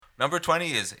Number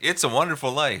 20 is It's a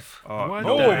Wonderful Life. What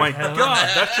Oh the my hell? God,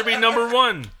 that should be number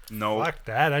one. No. Fuck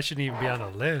that. That shouldn't even be on the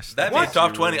list. That made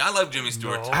top 20. I love Jimmy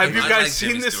Stewart. No. Have you I guys like seen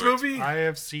Jimmy this Stewart. movie? I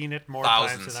have seen it more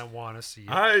Thousands. times than I want to see it.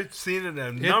 I've seen it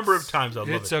a number of times. I love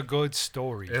It's it. a good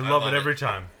story. I love love it every it.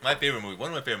 time. My favorite movie. One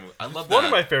of my favorite movies. I love One that.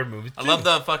 of my favorite movies. I too. love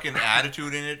the fucking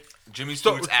attitude in it. Jimmy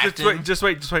So, Stewart's acting. just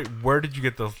wait. Where did you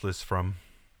get this list from?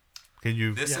 Can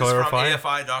you This clarify? is from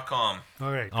AFI.com.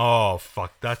 All right. Oh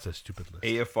fuck, that's a stupid list.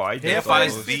 AFI. AFI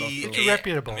is Stuff, the It's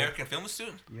reputable. American Film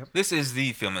Institute. Yep. This is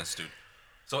the Film Institute.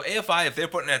 So AFI, if they're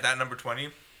putting it at that number 20,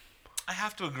 I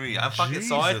have to agree. I fucking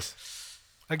saw it. Jesus.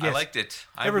 I I guess. liked it.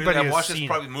 Everybody I've has watched this seen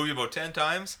probably movie about 10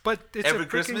 times. But it's Every a freaking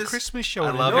Christmas? Christmas show. I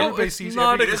that love it. Everybody it's sees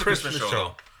not every It is a Christmas show,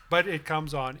 though. But it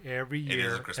comes on every It is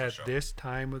year a Christmas at show. this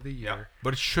time of the year,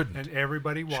 But it shouldn't. and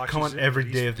everybody watches come on it every at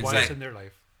least day of the once year. in their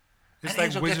life. It's An like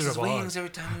angel Wizard gets his of wings Oz. every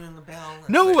time you ring the bell.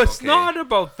 No, like, it's okay. not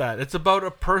about that. It's about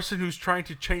a person who's trying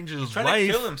to change his Trying life.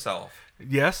 to kill himself.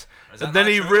 Yes. Is that And then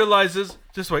not he true? realizes.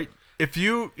 Just wait. If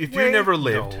you Wait, never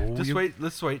lived, no, just you- wait.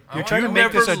 Let's wait. You're If trying you to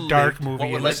make this a never dark lived- movie,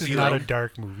 would and life this is be not a like?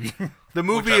 dark movie. The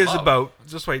movie I is love. about.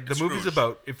 Just wait. The It's movie's Scrooge.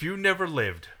 about if you never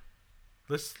lived.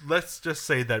 Let's just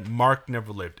say that Mark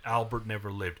never lived, Albert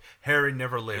never lived, Harry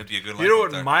never lived. be a good You know life what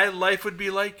out there. my life would be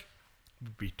like?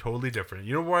 It'd be totally different.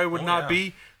 You know where I would Oh, not yeah.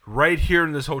 be? Right here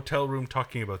in this hotel room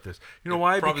talking about this. You know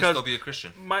why? Probably Because still be a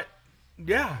Christian.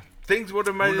 things would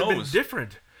have might have been knows?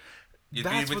 different. You'd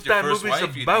That's be what with your that first movie's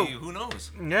wife. about. Who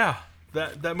knows? Yeah,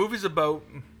 that movie's about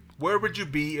where would you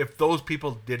be if those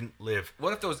people didn't live?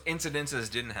 What if those incidences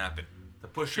didn't happen to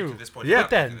push you True. to this point? Yeah, to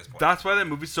get to this point? that's why that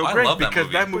movie's so I great love that because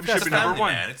movie. that movie But should that's be number Family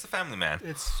one. Man. It's the Family Man.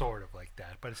 It's sort of like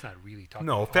that, but it's not really talking.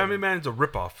 No, about Family all Man's a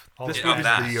ripoff. This Yeah, movie's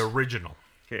that. the original.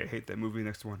 Okay, I hate that movie.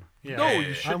 Next one. Yeah. No, Yeah,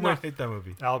 you should I'm not with hate that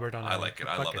movie. Albert on I that like one.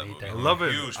 it. I love fucking that hate movie. that I movie. love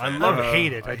it. Huge I fan. love I it.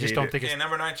 hate it. I I just hate don't it. think Okay, it's.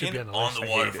 number should 19, be on the On list. the I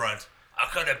hate it. Waterfront. I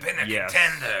could have been a Yes.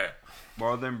 contender.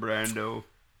 Marlon Brando.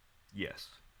 Yes.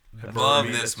 Love For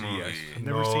me, this that's a movie. yes.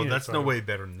 Never No, seen it, that's so- no way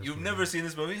better than this. You've movie. never seen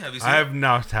this movie? Have you seen I it? have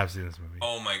not have seen this movie.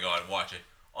 Oh my god, watch it.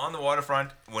 On the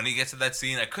Waterfront, when he gets to that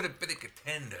scene, I could have been a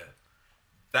contender.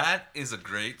 That is a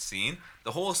great scene.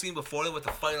 The whole scene before it with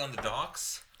the fight on the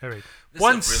docks. All right. This is a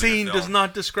One really scene good does film.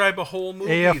 not describe a whole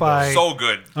movie. AFI. So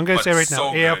good. I'm gonna but say right so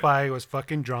now, good. AFI was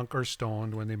fucking drunk or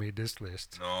stoned when they made this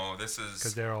list No, this is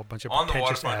because they're all a bunch of On the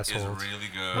pretentious Waterfront assholes. is really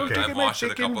good. Okay. Taking I've my watched it a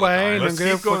chicken couple wine of and times.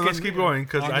 Let's keep going. Let's fucking- keep going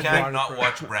because on I the think water- Cannot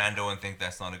watch Brando and think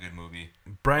that's not a good movie.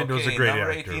 Brando's Okay, a great number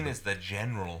actor. 18 is The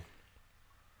General.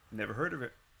 Never heard of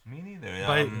it. Me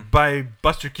neither. by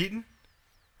Buster Keaton.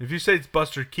 If you say it's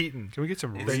Buster Keaton, Can we get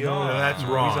some It's real not. that's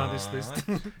movies wrong. on this list?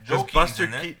 Joe because Keaton's Buster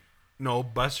in it. Keaton. No,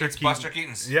 Buster It's Keaton. Buster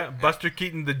Keaton's. Yeah, Buster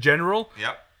Keaton, the General.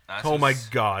 Yep. That's Oh my his-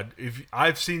 God! If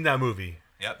I've seen that movie,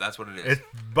 Yep, that's what it is.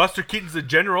 Buster Keaton's the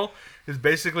General is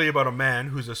basically about a man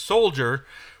who's a soldier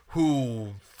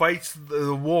who fights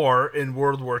the war in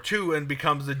World War II and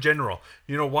becomes the general.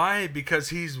 You know why? Because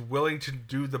he's willing to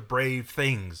do the brave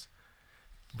things.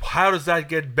 How does that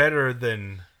get better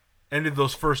than any of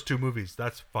those first two movies?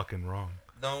 That's fucking wrong.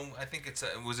 No, I think it's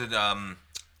was it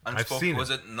unspoken? seen it. Was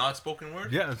it not spoken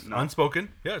word? Yeah, it's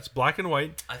unspoken. Yeah, it's black and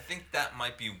white. I think that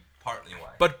might be partly why.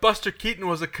 But Buster Keaton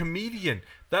was a comedian.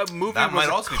 That movie That was might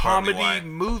a also be partly comedy why.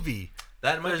 movie.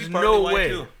 That might There's be partly no why way.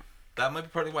 too. That might be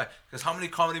partly why. Because how many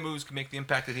comedy movies can make the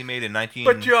impact that he made in But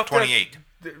you have to 1928?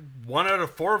 1 out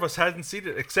of 4 of us hasn't seen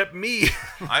it except me.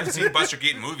 I've seen Buster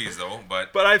Keaton movies though,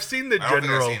 but But I've seen the I don't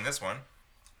General. think I've seen this one.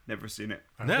 Never seen it.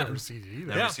 I've Yeah. never seen it either.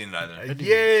 Never Yeah. seen it either. didn't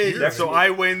Yay! hear So it. I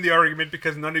win the argument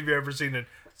because none of you ever seen it.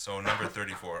 So number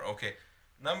 34. Okay,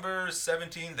 number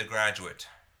 17, The Graduate.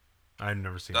 I've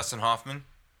never seen Dustin Hoffman.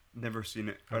 Never seen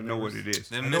it. I know what it is.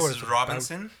 Then I know what it's Mrs. about.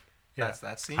 Robinson. Yeah. That's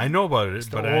that scene. it. I know about it,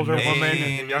 the but I older never woman seen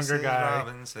it. and the younger Mrs. guy.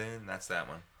 Robinson. That's that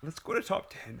one. Let's go to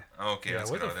top 10. Okay, Yeah,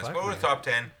 let's what go the to this. fuck, Go to man? the top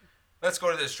 10. Let's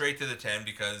go to the straight to the 10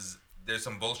 because there's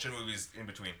some bullshit movies in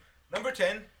between. Number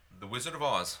 10, The Wizard of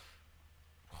Oz.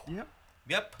 Yep.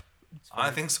 Yep, I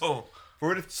think so.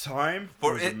 For the time,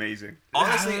 For it was it- amazing.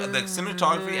 Honestly, the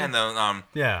cinematography and the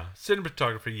Yeah,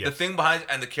 cinematography, the yes. thing behind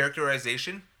and the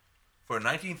characterization for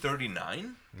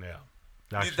 1939. Yeah.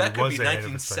 Dude, Actually, that could was be ahead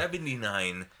of its time.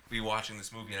 1979. Be watching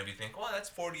this movie and I'd be thinking, oh, that's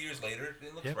 40 years later.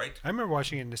 It looks Yep. right. I remember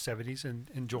watching it in the 70s and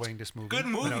enjoying this movie Good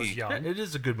when I was movie. young. Yeah, it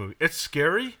is a good movie. It's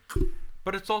scary,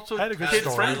 but it's also Had a good kid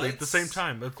story. friendly at the same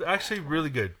time. It's actually really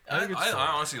good. I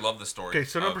honestly love the story. Okay,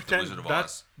 so of number The 10, Wizard of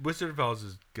that's Oz. Wizard of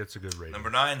Oz gets a good rating. Number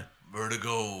 9,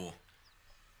 Vertigo.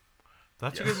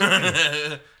 That's a good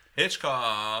movie.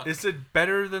 Hitchcock. Is it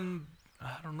better than...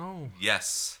 I don't know.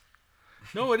 Yes.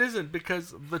 No, it isn't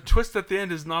because the twist at the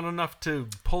end is not enough to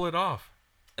pull it off.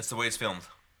 It's the way it's filmed.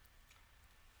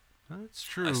 That's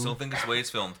true. I still think it's the way it's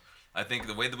filmed. I think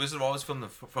the way the Wizard of Oz film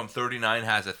from 39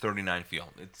 has a 39 feel.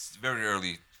 It's very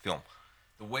early film.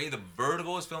 The way the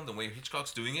Vertigo is filmed, the way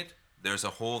Hitchcock's doing it, there's a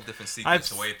whole different sequence.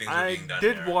 The way things are being done. I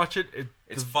did there. watch it.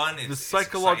 It's fun. The It's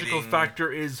psychological exciting.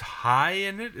 factor is high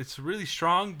in it. It's really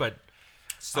strong, but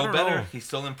Still I don't better. know. He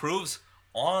still improves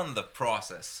on the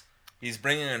process. He's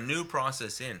bringing a new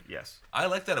process in. Yes. I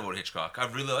like that about Hitchcock. I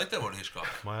really like that about Hitchcock.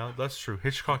 well, that's true.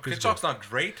 Hitchcock is Hitchcock's good. not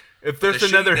great. If but there's the shit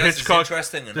another he does is Hitchcock,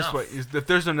 interesting this enough. way, if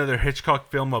there's another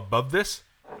Hitchcock film above this,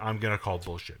 I'm gonna call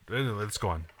bullshit. Let's go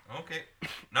on. Okay.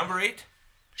 Number 8,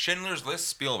 Schindler's List,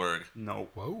 Spielberg. No.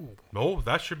 Whoa. No,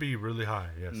 that should be really high.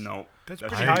 Yes. No. That's That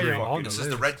pretty should high be on fucking- the This is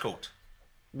the list. red coat.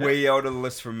 Way out of the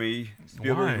list for me.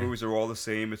 Spielberg Why? movies are all the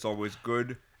same. It's always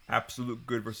good. Absolute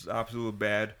good versus absolute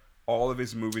bad. All of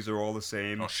his movies are all the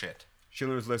same. Oh shit.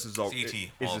 Schindler's List is all It's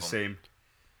E.T., is all the of them. same.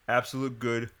 Absolute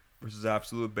good versus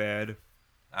absolute bad.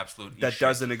 Absolute. That shit.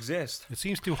 doesn't exist. It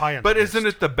seems too high on But the isn't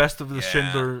list. it the best of the Yeah.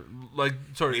 Schindler? Like,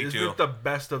 sorry, Me isn't too. it the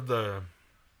best of the?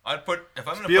 I'd put if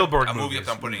I'm gonna Spielberg put a movie movies.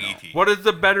 up, I'm putting E.T. What is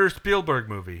the better Spielberg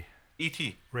movie?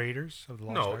 E.T. Raiders of the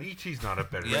Lost No, Ark? E.T.'s not a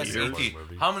better Yes, Spielberg E.T.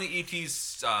 movie. How many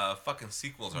E.T.'s fucking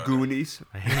sequels are there? Goonies.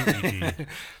 I hate E.T.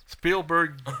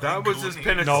 Spielberg, that was his Goonies.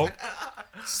 pinnacle.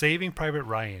 No. Saving Private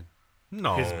Ryan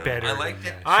No, is better. I liked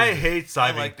than it. that. I hate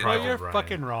Saving liked it. Well, Private you're Ryan.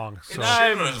 fucking wrong. It's So,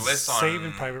 Schindler's List on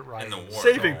Saving Private Ryan. in the war.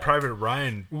 Saving zone. Private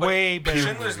Ryan. way better.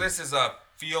 Schindler's movie. List is a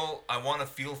feel. I want to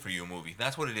feel for you movie.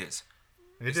 That's what it is.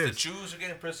 It It's the is. Jews are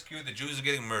getting persecuted. The Jews are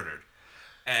getting murdered,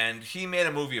 and he made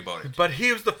a movie about it. But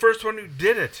he was the first one who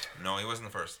did it. No, he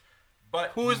wasn't the first.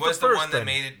 But Who he was the was the first, one then? that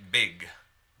made it big,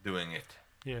 doing it.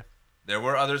 Yeah. There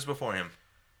were others before him,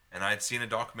 and I'd seen a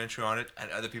documentary on it, and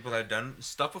other people had done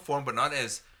stuff before him, but not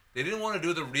as they didn't want to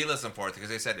do the realism for it because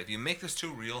they said if you make this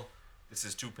too real, this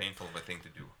is too painful of a thing to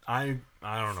do. I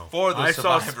don't know. For the I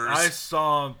survivors, I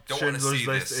saw don't wanna Schindler's see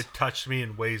List. this. It touched me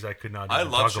in ways I could not. I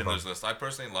even love talk Schindler's about. List. I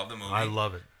personally love the movie. I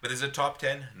love it. But is it top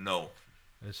 10? No.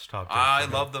 It's top 10. I for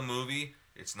me. love the movie.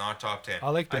 It's not top 10. I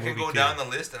like the I can movie, go too. down the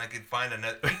list and I can find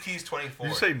another. E.T.'s 24.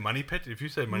 Did you say Money Pit? If you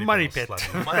say Money, Money Pit, I'll Pit.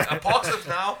 slap you. Apocalypse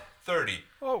Now, 30.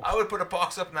 Oh. I would put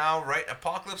Apocalypse Now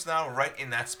right in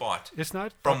that spot It's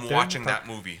not from top 10, watching top- that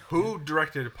movie. Who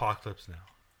directed Apocalypse Now?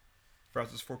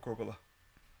 Francis Ford Coppola.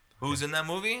 Who's in that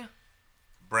movie?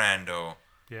 Brando.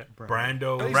 Yeah.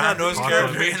 Brando. Brando's Apocalypse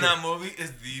character in Now. that movie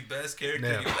is the best character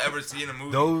Yeah. you'll ever see in a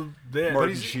movie. Those, But Martin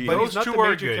he's, Sheen. but Those he's not two the are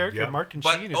major good, character. yeah. Martin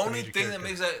But Sheen is only the major thing that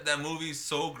character. makes that movie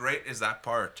so great is that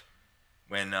part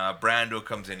when Brando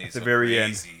comes in. He's the so very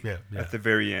end. crazy. Yeah, yeah. At the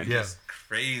very end. Yeah. It's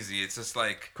crazy. It's just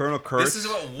like Colonel Kurtz. this is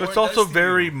what war It's also does to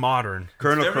very you. modern.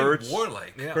 Colonel It's very Kurtz.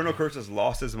 warlike. Yeah. Colonel Kurtz has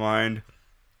lost his mind,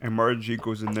 and Martin Sheen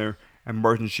goes in there, and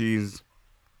Martin Sheen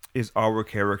is our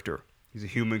character. He's a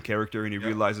human character, and he Yeah.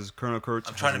 realizes Colonel Kurtz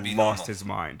I'm trying has to be lost normal. his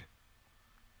mind.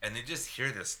 And they just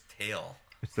hear this tale.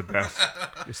 It's the best.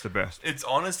 It's the best. It's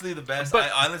honestly the best.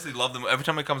 But- I honestly love them. Every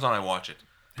time it comes on, I watch it.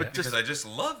 But Because just- I just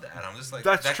love that. I'm just like,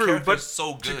 That's that true, character but is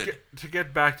so good. to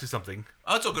get back to something,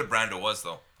 That's how good Brando was,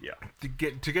 though. Yeah. to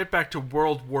get back to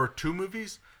World War II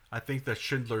movies, I think that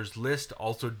Schindler's List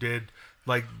also did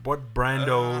like what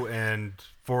Brando and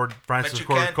Francis you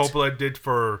Ford can't- Coppola did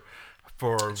for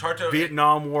hard to-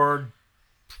 Vietnam War.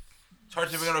 It's hard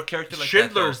to bring out a character like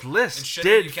Schindler's that, though. In List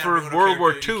Schindler, you did can't for bring out a World War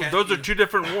character- you II. can't Those are even- two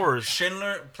different wars.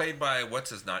 Schindler, played by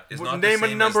what's his name, is Well, not name the a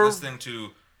same number- as listening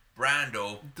to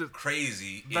Brando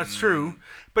crazy. That's in true,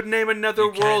 but name another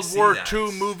You can't World see War that.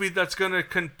 II movie that's gonna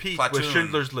compete with Platoon.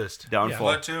 Schindler's List. Downfall.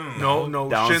 Platoon. No,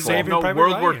 Downfall. Schindler, Saving no Private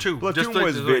World War Ryan. II. Platoon like-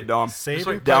 was like- Vietnam. Saving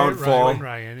like Private Downfall.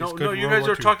 Ryan is No, good no, you World guys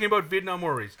War are II. talking about Vietnam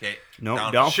movies. Okay. No,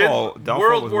 Downfall. Downfall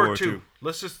World was War War II. II.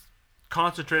 Let's just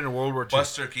concentrate on World War II.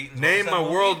 Buster Keaton. Name a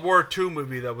World War II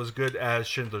movie that was good as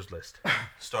Schindler's List.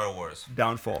 Star Wars.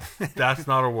 Downfall. That's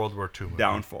not a World War II movie.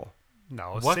 Downfall.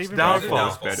 No, What's Saving Downfall?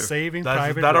 Private, Better. Saving That's-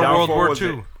 Private that a Ryan. World War was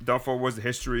II. Downfall was the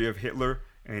history of Hitler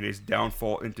and his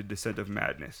downfall into Descent of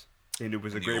Madness. And it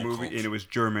was a The great old movie, cult. and it was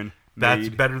German. That's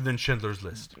made better than Schindler's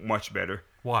List. much better.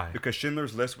 Why? Because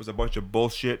Schindler's List was a bunch of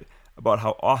bullshit about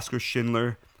how Oscar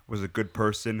Schindler was a good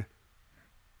person.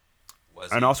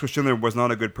 Was And he? Oscar Schindler was not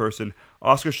a good person.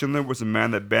 Oscar Schindler was a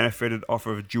man that benefited off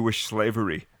of Jewish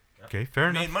slavery. Okay,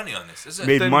 fair made enough. money on this. Is it?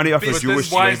 Made money off but of then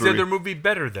Jewish why is the slavery. other movie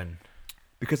better then?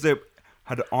 Because they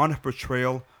had an honest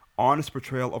portrayal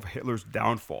of Hitler's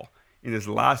downfall. In his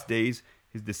last days,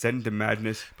 his descent into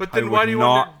madness, But how he then why would do you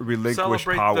not want to relinquish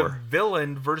celebrate power. the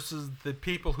villain versus the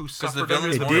people who suffered villain's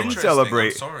under It the more didn't interesting, celebrate.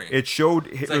 I'm sorry. It showed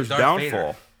like Hitler's Darth downfall.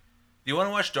 Vader. Do you want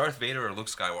to watch Darth Vader or Luke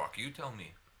Skywalker? You tell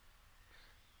me.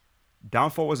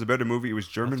 Downfall was a better movie. It was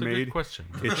German That's a good made. question.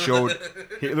 It showed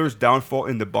Hitler's downfall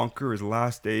in the bunker, his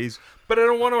last days. But I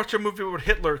don't want to watch a movie about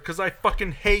Hitler because I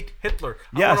fucking hate Hitler.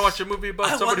 I Yes. want to watch a movie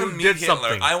about somebody who did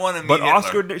something. I want to meet But Hitler.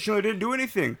 Oscar Schindler didn't do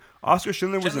anything. Oscar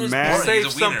Schindler was a Schindler's He man. boring. saved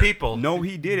He's a some wiener. people. No,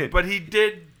 he didn't. But he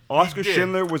did. Oscar he did.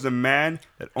 Schindler was a man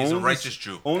that He's a only righteous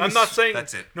Jew. only I'm not saying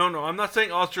That's it. No, I'm not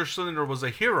saying Oscar Schindler was a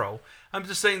hero. I'm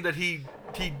just saying that he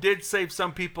did save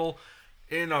some people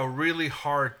in a really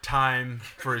hard time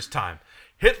for his time.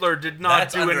 Hitler did not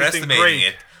That's do anything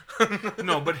underestimating great. it.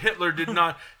 No, but Hitler did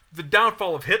not. The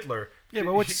downfall of Hitler. Yeah,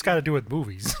 but what's this got to do with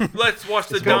movies? Let's watch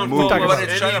the It's about downfall movies. of But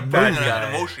it's trying any to bad bring guy.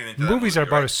 an emotion into that Movies are movie,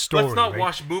 about right? a story. Let's not right?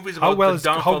 watch movies How about well the is-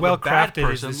 downfall how of well the bad crafted is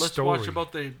person. this Let's story? watch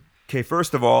about the. Okay,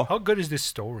 first of all, How good is this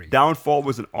story? Downfall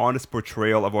was an honest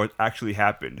portrayal of what actually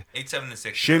happened. 8, 7, and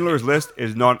 6. Schindler's List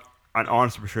is not an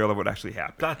honest portrayal of what actually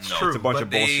happened. That's No, true. it's a bunch but of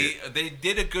They bullshit.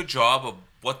 did a good job of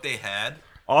what they had.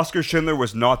 Oscar Schindler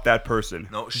was not that person.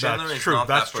 No, Schindler That's is true. not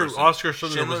That's that true. person. Oscar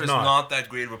Schindler was is not. not that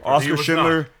great of a person. Oscar was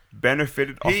Schindler not.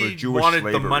 benefited off He of Jewish wanted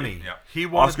slavery. the money. Yeah. He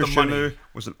wanted Oscar the Schindler money.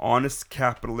 was an honest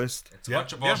capitalist. It's a Yeah,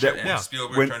 bunch of yeah, bullshit, yeah. and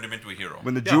Spielberg When- turned him into a hero.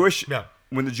 When the Yeah, Jewish yeah.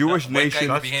 when the Jewish White guy nation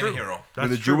That's became true. a hero. when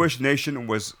the That's true. Jewish nation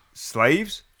was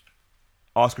slaves,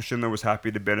 Oscar Schindler was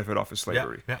happy to benefit off of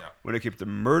slavery. yeah. When it came to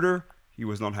murder, he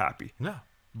was not happy. No.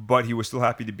 But he was still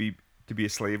happy to be a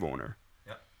slave owner.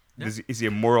 Yeah. Is he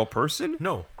a moral person?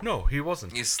 No, he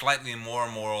wasn't. He's slightly more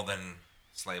moral than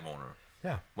slave owner.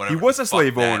 Yeah. He Whatever was the a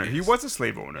slave fuck that owner. He is. was a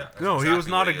slave owner. Yeah, that's No, he was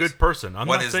exactly not what a it good is. person. I'm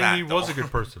What not is saying that, he was a though?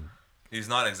 good person. He's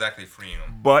not exactly freeing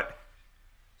him. But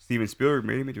Steven Spielberg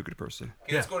made him into a good person.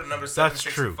 Okay, let's Yeah, go to number 7, that's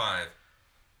 6, true. and 5.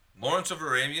 Lawrence of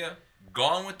Arabia,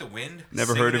 Gone with the Wind, Never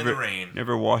Singing heard of in it. the Rain.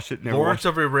 Never watched it. Never Lawrence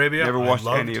watched, of Arabia. never I watched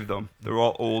loved. any of them. They're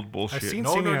all old bullshit. I've seen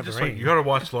No, Singing no, of the just wait. Rain. You gotta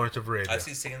watch Lawrence of Arabia. I've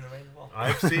seen Singing in the Rain as well.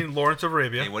 I've seen Lawrence of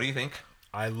Arabia. Hey, what do you think?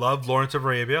 I love Lawrence of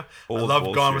Arabia. I Old love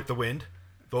Gone bullshit. with the Wind.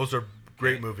 Those are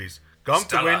great movies. Gone with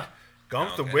the Stella. Wind. Gone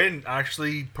with the Okay. Wind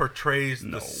actually portrays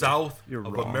No, the South you're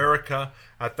of wrong. America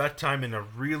at that time in a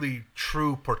really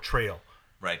true portrayal.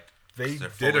 Right. They They're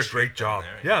full did a of shit great down job.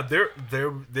 there. Yeah,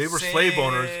 they were slave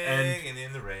owners, and Singing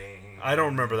in the Rain. I don't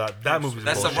remember that. That movie's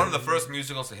That's bullshit. one of the first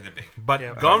musicals to hit it big. But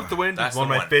Yeah. Gone with the Wind That's is one of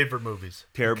the my one. favorite movies.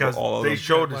 Terrible, Because all of they them.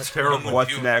 showed What's it's terrible.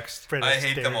 What's you. next? Fred I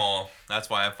hate Astaire. them all. That's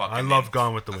why I fucking I love named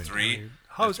Gone with the the Wind. 3.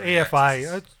 How's the three AFI?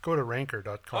 axes. Let's go to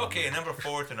ranker.com. Okay, number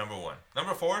 4 to number 1.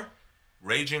 Number 4,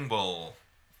 Raging Bull.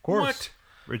 Of course. What?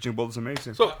 Raging Bull is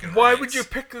amazing. So Fucking why rights. would you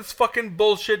pick this fucking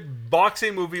bullshit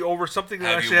boxing movie over something that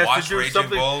Have actually you has watched to do Raging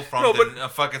something? Bull from no, the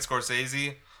but fucking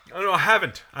Scorsese? no, I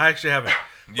haven't. I actually haven't.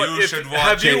 But You should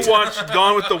watch Have it. you watched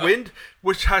Gone with the Wind,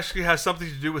 which actually has something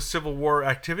to do with Civil War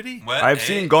activity? Well, I've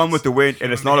hey, seen Gone with the Wind, and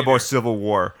human it's not about behavior. Civil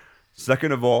War.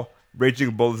 Second of all,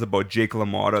 Raging Bull is about Jake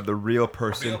LaMotta, the real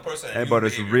person, Real person and and about human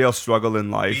his behavior. real struggle in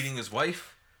life. beating his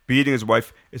wife. Beating his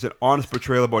wife. It's an honest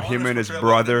portrayal about him Honest and his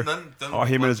portrayal about brother. none How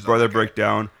him and his whatsoever. brother break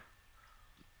down.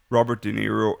 Robert De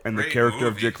Niro and the Great character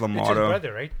of movie. Jake It's his LaMotta.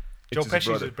 brother, right? It's Joe his Pesci's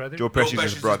brother. his brother. Joe Joe Pesci's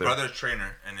his brother. brother's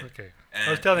trainer. And Okay. and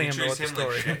I was telling he him treats about the him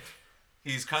like story. shit.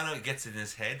 He's kind of gets in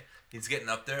his head. He's getting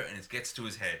up there, and it gets to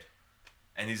his head.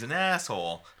 And he's an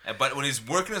asshole. But when he's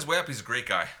working his way up, he's a great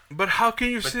guy. But how can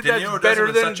you But say De Niro that's does it better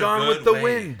in than such a Gone with good the way.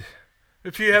 Wind?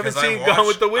 If you haven't Because seen I've Gone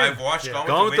with the Wind, I've watched Yeah. Gone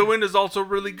Gone with with the the Wind is also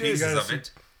really good. pieces gotta of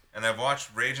it. And I've watched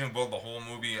Raging Bull, the whole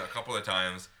movie, a couple of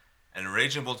times. And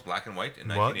Raging Bull's black and white in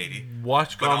What? 1980.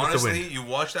 Watch But Gone with the honestly, Wind. you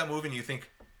watch that movie and you think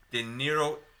De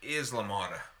Niro is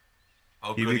LaMotta.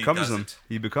 How He good becomes he does them. it.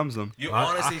 He becomes them. You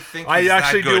honestly think I he's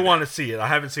actually that good. do want to see it. I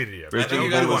haven't seen it yet. I Raging think you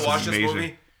Bull gotta was go watch this amazing.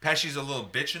 movie. Pesci's a little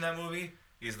bitch in that movie.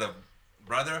 He's the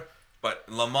brother. But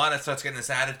LaMotta starts getting this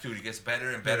attitude. He gets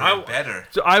better and better and better.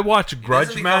 So I watched Grudge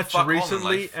become Match fuck all in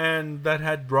recently, life. and that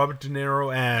had Robert De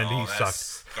Niro, and Oh, he that's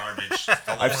sucked. garbage.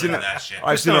 I've seen that shit.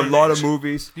 I've seen a lot of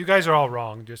movies. You guys are all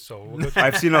wrong, just so. We'll go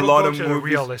I've seen a we'll lot go of to the movies.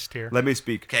 real list here. Let me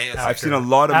speak. Okay, it's I've after. seen a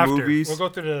lot of After. movies. We'll go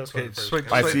through this Okay, one first. switch-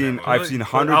 I've switch- seen Let hundreds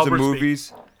of Albert speak.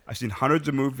 movies. I've seen hundreds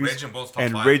of movies. Raging Bull's top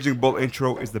and 5. Raging Bull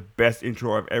intro is the best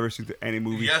intro I've ever seen to any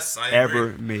movie Yes, I ever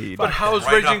agree. made. But how is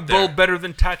Right Raging up Bull there. better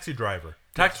than Taxi Driver?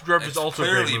 Taxi Driver is It's also a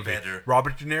great clearly movie. better.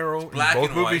 Robert De Niro in black both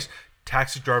and movies. white.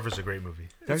 Taxi Driver is a great movie.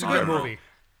 It's a Taxi good Driver. movie.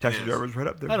 Taxi It is. Driver's right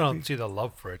up there. I with don't me. see the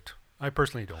love for it. I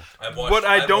personally don't. What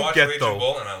I don't watched get, Raging though-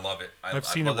 Bull and I love it. I've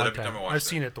seen it love one every time. I watch I've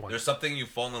seen it once. There's something you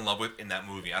fall in love with in that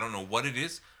movie. I don't know what it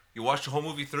is. You watch the whole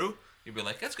movie through, you'll be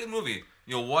like, "That's a good movie."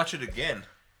 You'll watch it again,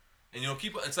 and you'll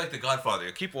keep. It's like The Godfather.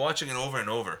 You keep watching it over and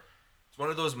over. It's one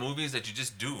of those movies that you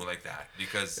just do like that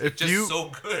because If it's just you-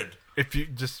 so good. If you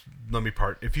just let me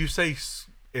part. If you say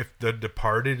if The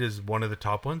Departed is one of the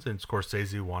top ones, and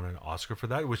Scorsese won an Oscar for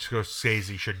that, which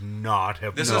Scorsese should not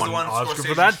have This won is the one an Oscar Scorsese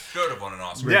for that. should have won an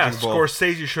Oscar. Yeah, Raging Bull.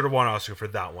 Scorsese should have won an Oscar for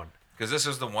that one. Because this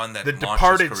was the one that The launched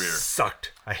Departed his career.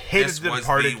 sucked. I hated This The was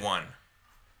Departed. the one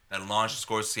that launched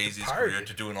Scorsese's Departed. career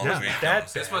to doing all Yeah. the great That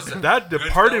films. This bad. was That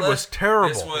Departed Goodfellas. was terrible.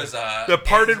 This was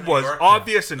Departed Gangs of was New York.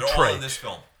 obvious and They're all in trite. this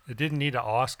film. It didn't need an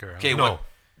Oscar. Okay, No. what?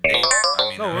 I mean, No, I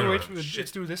wait, don't know. wait,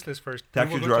 let's do this list first. Taxi Then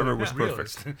we'll go to Driver the was real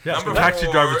perfect. list. Yeah, Number Taxi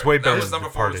four- Driver is way better That was than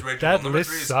number 4 was Departed. original. That Number list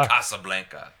 3 is sucked.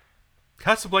 Casablanca.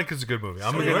 Casablanca is a good movie.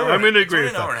 I'm only gonna an hour- agree it's only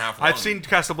with an hour and a that. half long. I've seen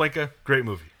Casablanca. Great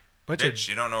movie. Bunch of Bitch,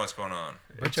 you don't know what's going on.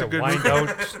 bunch a of good wind movie.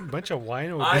 out, bunch of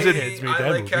wino I- heads made I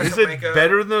that like movie. Cas- Is it Casablanca,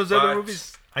 better than those other but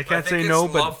movies? I I can't think say no,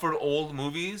 it's but love for old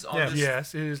movies. Yeah. Just,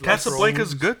 Yes, it is.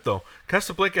 Casablanca's good though.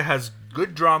 Casablanca has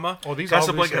good drama. Oh, these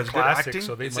Casablanca obviously has are good classics, acting.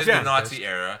 so they It's must in be the Nazi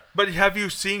era. But have you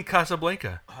seen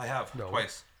Casablanca? I have No.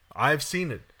 twice. I've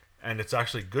seen it, and it's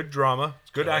actually good drama.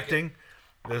 It's good You like acting.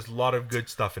 There's a lot of good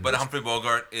stuff in But it. Humphrey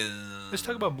Bogart is. Let's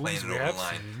talk about playing movies it we over have the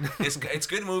line. seen. It's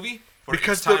good movie for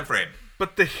Because its time the- frame.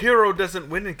 But the hero doesn't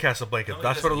win in Casablanca. No, he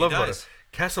That's what I doesn't. He love about dies. it.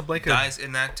 Casablanca Dies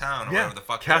in that town or Yeah, wherever the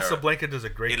fuck they are. Casablanca does a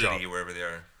great Italy, job. wherever they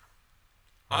are.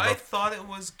 I I love- thought it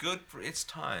was good for its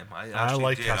time. I actually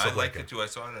like did. I liked Casablanca. it too. I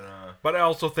saw it in a But I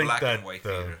also think black that and white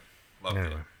theater. Loved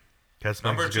anyway, it. Casablanca's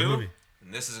Number a good 2, movie.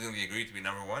 and this is going to be agreed to be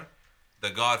number 1,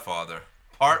 The Godfather,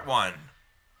 Part 1.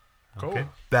 Cool. Okay,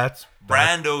 that's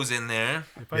Brando's in there.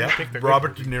 If I had to pick yeah. the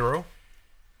Robert good De movie. Niro.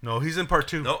 No, he's in part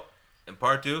 2. Nope. In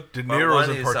Part 2. De Part Niro's 1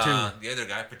 in is, Part 2. The other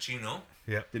guy, Pacino.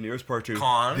 Yeah, De Niro's part 2.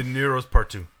 Con. De Niro's part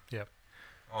 2. Yep.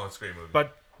 Oh, it's a great movie.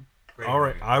 But Great all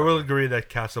right, movie. I will agree that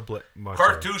Casablanca.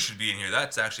 Part 2 should be in here.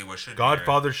 That's actually what should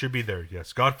Godfather should be there.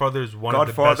 Yes, Godfather is one of the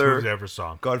best Godfather- movies I ever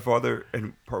saw. Godfather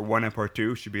and part 1 and part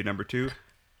 2 should be number 2.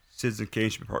 Citizen Kane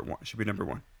should be part 1. Should be number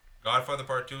 1. be there. Godfather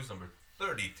Part 2 is number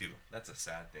 32. That's a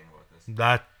sad thing about this.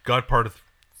 That Part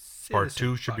Citizen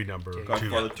 2 should be fucking number Kane. 2.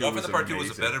 Godfather 2 Godfather was Part 2 was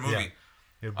a amazing. better movie.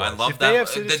 Yeah. It I was. love If they have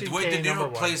that. Citizen The way Kane De number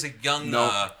Niro one. plays a young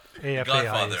No. AFAI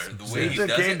Godfather. is- The way he Citizen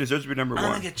does Kane it. deserves to be number I'm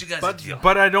going 1. to get you guys a But deal.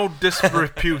 but I don't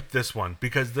disrepute this one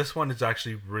because this one is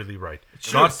actually really right.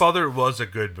 Sure. Godfather was a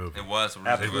good movie. It was. It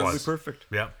Absolutely was. perfect.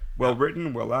 Yeah. Well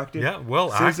written, well acted. Yeah,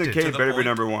 well Citizen acted. Kane To the better be point.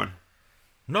 number 1.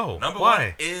 No. Number why?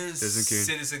 1 is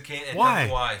Citizen Kane. And Why? tell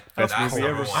me why. Best That's movie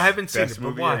number ever. one. I haven't seen Best it, but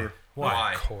movie why? ever.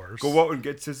 Why? Of course. Go out and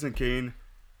get Citizen Kane,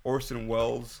 Orson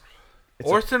Welles. It's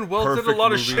a Orson Welles did a perfect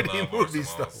lot of movie. I shitty love Orson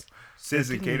movies though. Welles.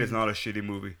 Citizen Kane is not a shitty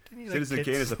movie. he like Citizen kids?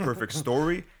 Kane is a perfect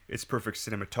story. It's perfect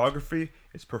cinematography.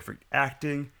 It's perfect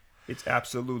acting. It's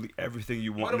absolutely everything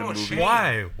you want What in a about movie. Shane?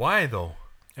 Why? Why though?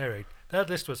 All right. That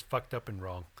list was fucked up and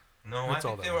wrong. No, That's I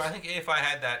all think that they were. was. I think AFI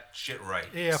had that shit right.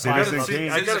 AFI Citizen doesn't-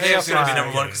 Kane. I Citizen gotta Kane was going to be AFI.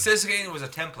 number 1 because Citizen Kane was a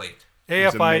template.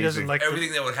 was AFI doesn't amazing. like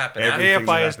Everything that would happen Everything after.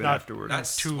 that AFI is happened not afterwards.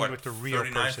 That's tuned what, with the real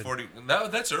 39, person. 40.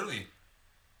 That's early.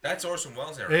 That's Orson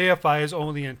Welles era. AFI is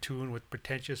only in tune with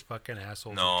pretentious fucking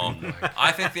assholes. No, with two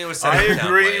I think they were. I setting a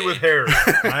agree template. with Harry.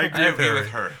 I I agree with agree Harry. with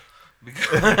her.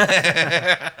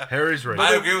 Because Harry's right.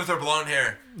 I agree with her blonde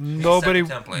hair. Nobody,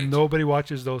 Set the template. nobody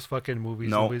watches those fucking movies.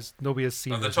 No. Nobody has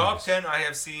seen Of the those top movies. 10, I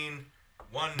have seen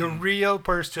one. The real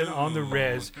person on the two,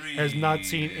 res has not three.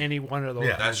 seen any one of those.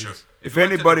 Yeah. That's movies. true. If you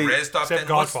went to the anybody- Res top Except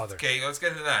 10, what's- Godfather. Okay, let's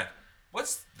get into that.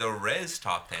 What's the Res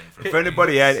top 10 for If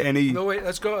anybody had any No wait,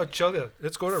 let's go.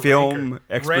 Let's go to Film Ranker.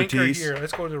 expertise. Ranker here.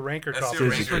 Let's go to the Ranker Let's top. do a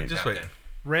 10. Just ranker wait, just top wait. 10.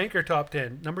 Ranker top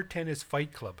 10. Number 10 is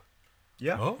Fight Club.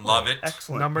 Yeah. Oh. Love it.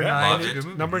 Excellent. Number Yeah, nine. love is,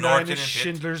 it. number Norton 9 is and Pitt.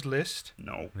 Schindler's List.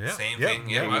 No. Yeah. Same yeah, thing.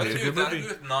 Yeah, Yeah, I it's a agree good with that. I movie.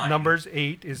 agree with 9. Numbers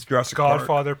 8 is Jurassic Park.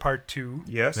 Godfather Part 2.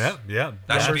 Yes. Yeah, yeah.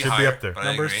 That should be higher, up there. but I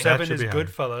Number agree. 7 should is be higher.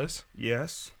 Goodfellas.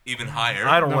 Yes. Even higher.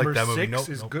 I don't Number like that movie. 6 Nope,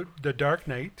 is nope. good. The Dark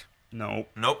Knight. No.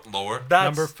 Nope, lower.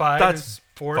 That's, Number 5 that's is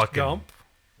Forrest fucking- Gump.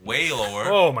 Way lower.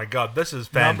 Oh my god, this is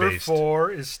fan Number based.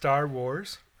 4 is Star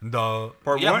Wars. The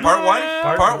Part yeah, 1? part 1.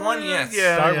 Part Part one. 1, yes.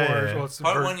 Yeah. Star Wars. yeah. Well, it's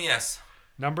Part ver- 1, yes.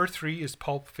 Number 3 is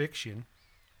Pulp Fiction.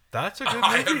 that's a good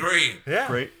I movie. agree. Yeah.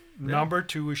 Great. Number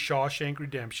 2 is Shawshank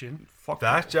Redemption. Fuck.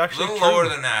 That's A actually little true. lower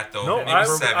than that, though. No, Maybe I-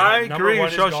 7. I- Number agree 1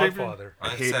 with is Shawshank. Godfather. I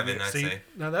hated 7, it. I'd See, say.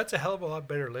 now that's a hell of a lot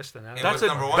better list than that. Yeah, That's what's a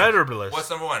number 1? better list. What's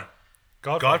number 1?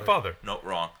 Godfather. Godfather. No,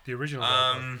 wrong. The original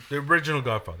Godfather. The original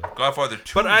Godfather. Godfather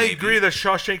 2. But I maybe. agree that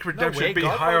Shawshank Redemption way, would be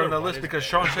Godfather higher on the 1 list is because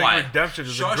better. Shawshank Why? Redemption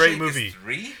is Shawshank a great is movie.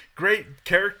 3? Great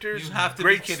characters, You have to be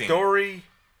great kidding. story,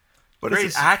 But great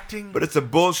it's a, acting. but it's a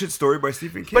bullshit story by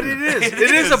Stephen King. But it is. It It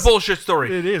is a is. bullshit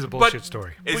story. It is a But bullshit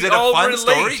story. Is we it a all fun relate.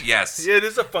 story? Yes. It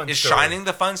is a fun Is story. Shining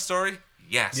the fun story?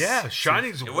 Yes. Yeah,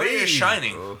 Shining's Where way is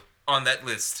Shining on that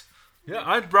list? Yeah,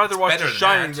 I'd rather watch better The than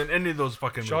Shining that. than any of those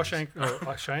fucking movies.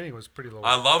 Shawshank Shining was pretty low.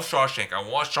 I love Shawshank. I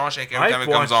watch Shawshank every I've time it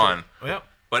comes watched on. Yeah.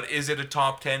 But is it a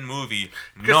top 10 movie?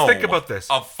 Because No. think about this.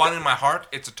 Of Fun in My Heart,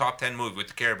 it's a top 10 movie with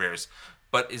the Care Bears.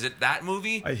 But is it that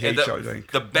movie? I hate the,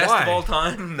 Shawshank. The best Why? of all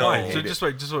time? No. Why? So just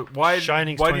wait. Why?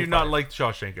 Shining's Why do you not 25. like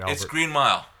Shawshank, Albert? It's Green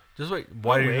Mile. Just wait.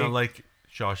 Why No do you way. not like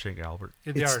Shawshank Albert?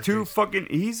 They It's are too great. fucking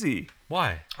easy.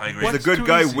 Why? I agree. What's The good too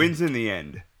guy easy? wins in the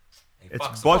end. He It's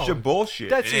fucks a bunch them. of bullshit.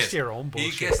 That's It just is. your own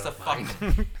bullshit. He gets to not fuck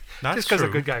mine. him. That's Just 'cause a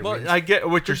true. good guy well, wins. I get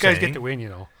what you're Good guys saying. get to win, you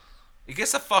know. He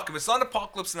gets to fuck him. It's not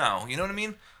Apocalypse Now. You know what I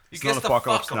mean? He It's gets not to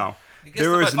Apocalypse fuck him. Now. He gets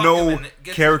There to is fuck him no and gets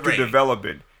his character brain.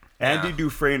 development. Andy Yeah.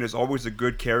 Dufresne is always a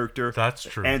good character. That's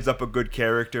true. Ends up a good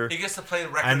character. He gets to play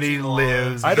records. And he loves.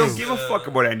 lives- I don't Yes. give a fuck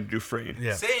about Andy Dufresne.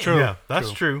 Yeah, Same. True. yeah, that's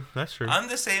True. true. That's true. I'm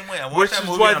the same way. I watch Which that is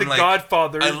movie why and The I'm like,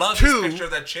 Godfather I love 2 this picture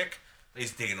of that chick.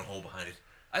 He's digging a hole behind it.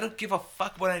 I don't give a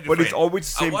fuck what I do. But it's always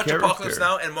the same I watch character. Apocalypse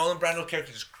Now, and Marlon Brando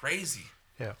character is crazy.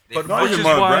 Yeah. They But Not Which even is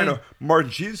Marlon why- Brando.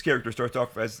 Martin Sheen's character starts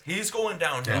off as He's going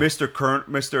downhill.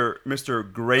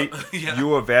 Mr. Great Yeah.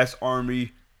 U of S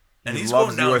Army. And he he's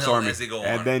loves going the U.S. downhill Army, as they go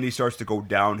and on. then he starts to go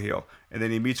downhill, and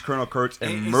then he meets Colonel Kurtz and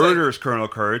He's murders Colonel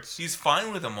Kurtz. He's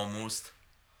fine with him almost.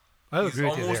 I He's agree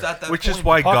with you almost there. at that Which point. is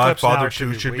why Apocalypse Now Godfather should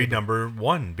 2 be should be way number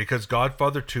 1 because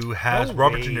Godfather 2 has No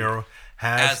Robert way. De Niro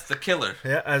as has the killer.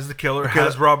 as the killer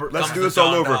has Robert. Let's Comes do to this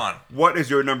all Don over. Don. What is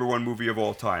your number one movie of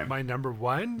all time? My number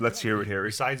one. Let's hear it, Harry.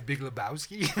 Besides Big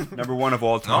Lebowski, Number one of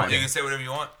all No, time. you can say whatever you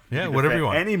want. yeah, can whatever you defend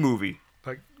want. Any movie.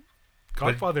 but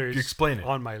Godfather you is explain it.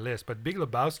 on my list. But Big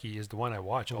Lebowski is the one I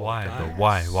watch all Why the though? time.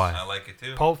 Why? I Why? like it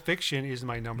too. Pulp Fiction is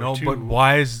my number No, two. but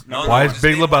why is No, why no, is just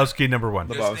Big name one. Lebowski number 1?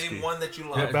 Just Lebowski. name one that you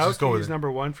love. Yeah, just go Lebowski with is it.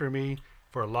 number one for me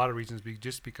for a lot of reasons.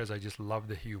 Just because I just love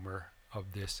the humor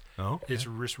of this. Oh, It's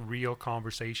just real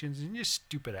conversations and just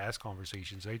stupid ass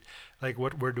conversations, right? Like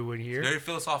what we're doing here. Very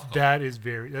philosophical.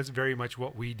 That's very much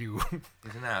what we do.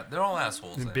 Isn't that? They're all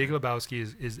assholes. And there. Big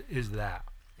Lebowski is that.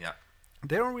 Yeah.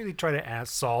 They don't really try to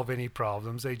solve any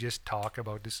problems. They just talk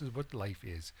about this is what life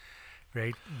is,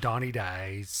 right? Donnie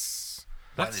dies.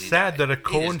 Why that's did he sad die? that a He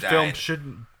Coen just film died.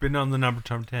 shouldn't been on the number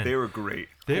top 10. They were great.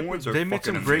 They Coens are made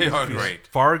some fucking great They are movies. great.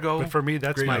 Fargo. But for me,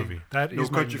 that's great my movie. that No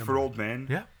is my Country for number. Old Men.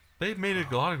 Yeah, they made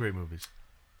a lot of great movies.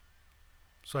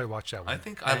 So I watched that one. I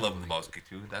think I love Lebowski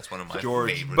too. That's one of my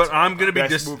George. favorites. But I'm gonna be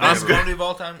Best movie best ever. movie of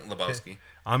all time, Lebowski.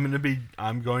 I'm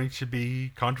going to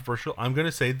be controversial. I'm going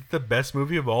to say that the best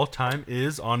movie of all time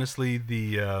is honestly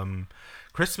the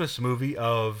Christmas movie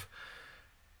of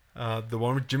the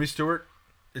one with Jimmy Stewart.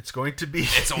 It's going to be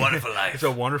It's a Wonderful Life. It's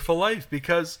a Wonderful Life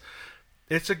because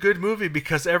it's a good movie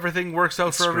because everything works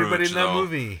out for everybody in Scrooged, that though.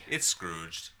 movie. It's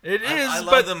Scrooged. It I is, love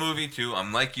but- the movie too.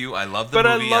 I'm like you. I love the But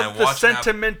I movie. love and the watch it have-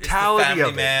 sentimentality it's the family of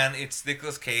it. Man. It's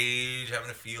Nicolas Cage having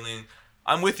a feeling.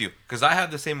 I'm with you because I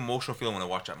have the same emotional feeling when I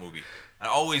watch that movie. I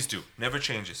always do. Never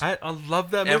changes. I love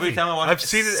that movie. Every time I watch I've it,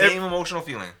 seen it same emotional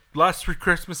feeling. last 3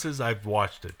 Christmases. I've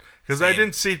watched it because I Same.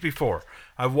 didn't see it before.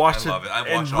 I've watched I love it. I've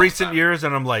in watched it all the recent time. years,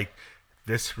 and I'm like,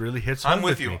 this really hits home I'm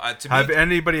with you. me. To me- Have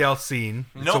anybody else seen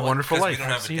It's No a one, Wonderful 'cause we Life? don't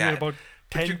have I've a seen dad. it about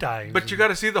 10 times. But you got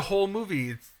to see the whole movie.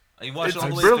 It's, You watch It's it all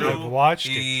the way brilliant. through. I've watched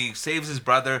He saves his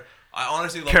brother. I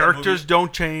honestly love characters that movie.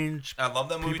 don't change. I love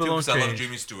that movie people too because don't I love change.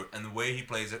 Jimmy Stewart and the way he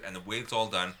plays it and the way it's all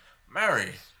done.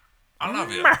 Mary, I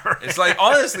love you. It's like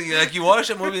honestly, like you watch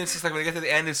that movie, and it's just like when you get to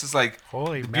the end, it's just like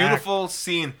Holy the Mac. beautiful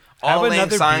scene. Have All Lang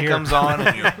another Syne beer. comes on,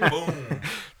 and you boom.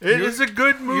 It is a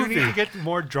good You movie. need to get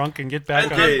more drunk and get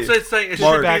back Okay. on. So it's like, it should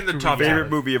Mark, be in the back top to 10. Favorite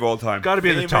movie of all time. Got to be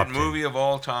in the top Favorite 10. movie of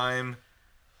all time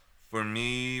for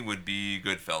me would be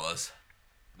Goodfellas.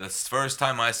 The first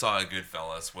time I saw a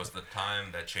Goodfellas was the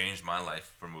time that changed my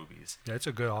life for movies. That's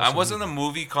a good. I Awesome wasn't a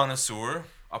movie. movie connoisseur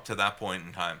up to that point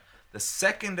in time. The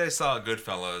second I saw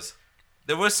Goodfellas,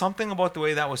 there was something about the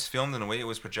way that was filmed and the way it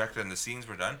was projected and the scenes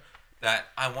were done that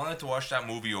I wanted to watch that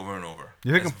movie over and over.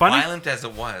 You think as I'm funny? violent as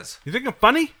it was. You think I'm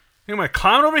funny? Think I'm a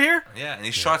clown over here? Yeah, and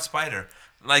he shot Spider.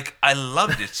 Like I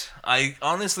loved it. I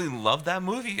honestly loved that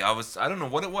movie. I don't know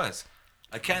what it was.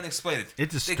 I can't explain it. It They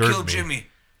disturbed killed me.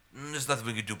 There's nothing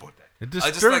we could do about that. It I just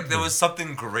disturbed like there me. was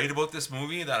something great about this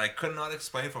movie that I could not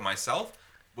explain for myself.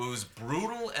 But it was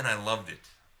brutal and I loved it.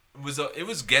 It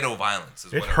was ghetto violence.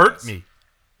 Is It what hurt was. me.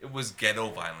 It was ghetto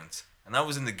violence. And I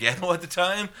was in the ghetto at the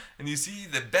time, and you see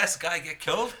the best guy get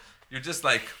killed, you're just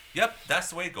like, yep, that's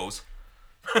the way it goes.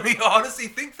 You honestly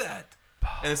think that.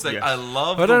 And it's like, Yes. I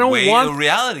love But I the don't way want- the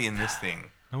reality in this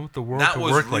thing. I want the world That to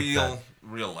was work real, like that.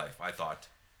 real life, I thought.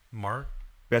 Mark?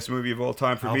 Best movie of all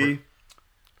time for me. Albert.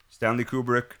 Stanley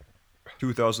Kubrick.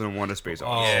 2001: A Space Oh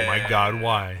Odyssey. Yeah. my God,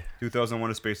 why?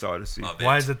 2001: A Space Odyssey. Love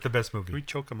Why is it the best movie? We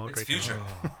choke him out It's right future.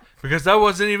 Because that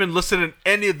wasn't even listed in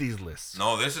any of these lists.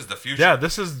 No, this is the future. Yeah,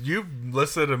 this is you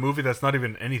listed a movie that's not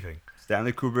even anything.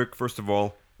 Stanley Kubrick, first of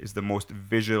all, is the most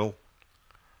visual,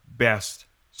 best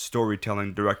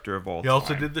storytelling director of all He time.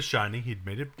 also did The Shining. He'd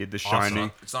made it. Did The awesome.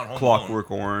 Shining, It's not Home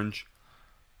Clockwork Orange,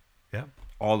 Yeah.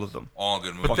 all of them. All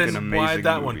good movies. But Fucking then why amazing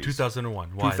that one? movies.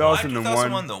 2001. Why? Why 2001.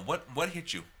 2001 though? What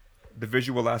hit you? the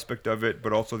visual aspect of it,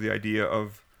 but also the idea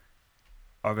of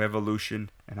evolution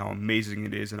and how amazing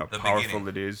it is and how The powerful beginning.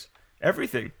 it is.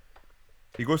 Everything.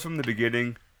 He goes from the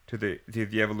beginning to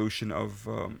the evolution of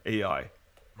AI.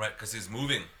 Right, because he's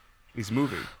moving. He's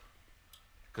moving,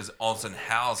 Because all of a sudden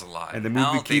Hal's alive. and the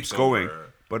Hal movie keeps takes going,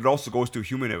 over. but it also goes to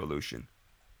human evolution,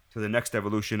 to the next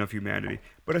evolution of humanity.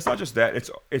 But it's not just that;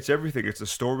 it's everything. It's the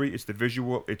story, it's the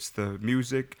visual, it's the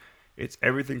music, it's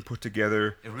everything put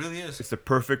together. It really is. It's the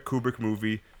perfect Kubrick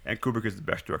movie, and Kubrick is the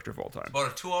best director of all time. About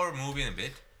a 2-hour movie and a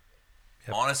bit.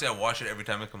 Yep. Honestly, I watch it every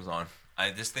time it comes on. I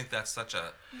just think that's such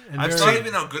a. And I've It's very, not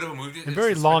even how good of a movie. a It's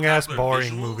very the long ass spectacular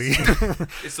boring visuals.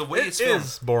 movie. It's the way It it's filmed.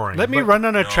 is boring. Let me but run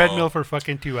on a No. treadmill for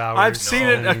fucking 2 hours. I've seen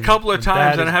it a and couple of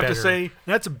times, that and I is have to better. say,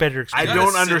 That's a better I experience. gotta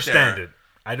don't sit understand there. it.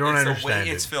 I don't It's understand the way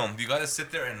it. it's filmed. You got to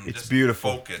sit there and It's just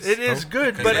beautiful. focus. It is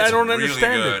good, 'Cause but I it's don't really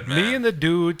understand good, it. man. Me and the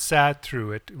dude sat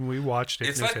through it, and we watched it.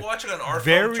 It's and like said, watching an art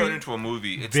very- film turn into a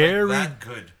movie. It's very- like that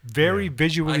good. very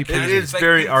visually I can't- pleasing. is it's like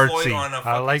very Pink Floyd artsy. on a I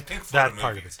fucking liked Pink Floyd that of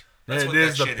part of movies. it. That's It what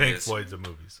is that the shit Pink is. Floyds of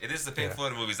movies. It is the Pink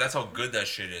Floyd of movies. That's how good that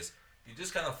shit is. You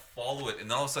just kind of follow it,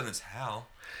 and all of a sudden it's Hal.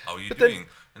 How are you But then- doing?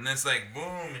 And then it's like boom,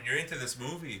 and you're into this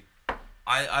movie.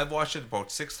 I've watched it about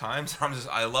 6 times.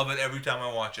 I love it every time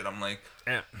I watch it. I'm like,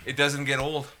 Yeah, it doesn't get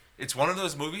old. It's one of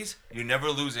those movies you never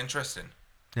lose interest in.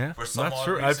 yeah, For some that's odd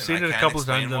true. reason, I've seen I it a can't couple of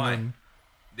explain times, and why. then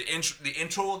The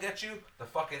intro will get you. The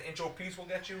fucking intro piece will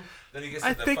get you. Then you get.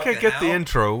 I to the think I fucking get the Hal,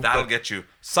 intro, That'll but- get you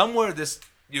somewhere.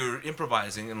 You're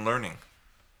improvising and learning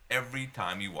every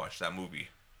time you watch that movie.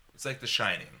 It's like The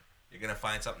Shining. You're gonna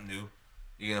find something new.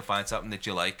 You're gonna find something that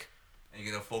you like, and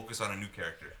you're gonna focus on a new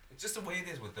character. It's just the way it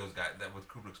is with those guys. With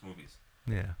Kubrick's movies.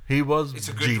 yeah, he was It's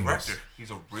a good genius. director. He's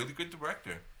a really good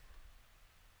director.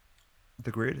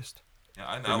 The greatest. Yeah,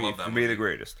 I For me, love that for movie. me, the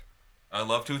greatest. I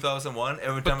love 2001.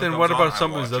 Every time But it then comes what on, about I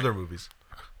some of watch his it. other movies?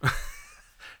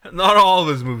 Not all of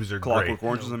his movies are Clockwork great.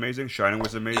 Orange was amazing. Shining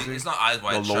was amazing. It's not Eyes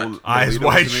Wide The Shut. Low- Eyes Lolita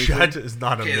Wide was amazing. Shut is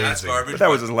not Okay, amazing. that's garbage. But that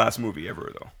was his last movie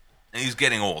ever, though. And he's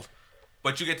getting old.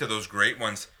 But you get to those great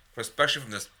ones, especially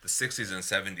from the 60s and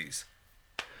 70s.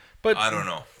 But I don't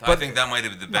know. I but- think that might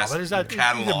have been the No, best but is that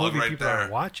catalog the movie right people there.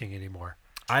 aren't watching anymore?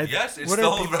 I Yes, it's What are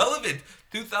still people- relevant.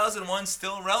 2001 's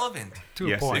still relevant. To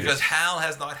Yes, a point. Because Hal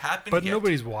has not happened But yet.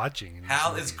 nobody's watching. in these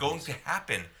Hal movies. is going to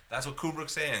happen. That's what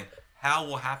Kubrick's saying. Hal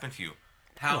will happen to you.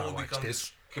 Hal wanna will watch become this.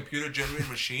 this computer-generated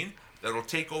machine that will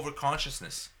take over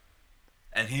consciousness.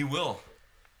 And he will.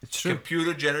 It's true.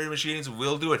 Computer-generated machines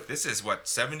will do it. This is, what,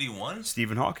 71?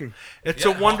 Stephen Hawking. It's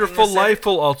Yeah, a Wonderful Hawking has said Life it.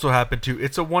 will also happen too.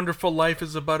 It's a Wonderful Life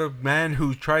is about a man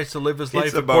who tries to live his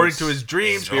life about according to his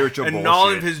dreams, spiritual and all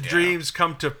of bullshit. his Yeah. dreams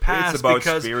come to pass about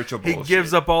because spiritual he bullshit.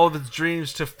 gives up all of his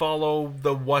dreams to follow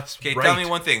the what's Okay, right. tell me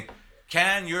one thing.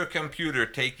 Can your computer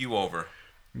take you over?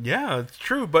 Yeah, it's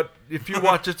true. But if you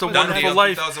watch It's a Done Wonderful deal,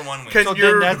 Life, 2001 wins. can So then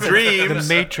your that's dreams?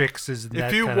 The Matrix is. If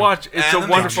that you kind of- watch It's And a the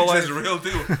Wonderful Matrix Life, is real too.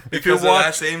 If you Because of watch-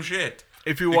 that same shit.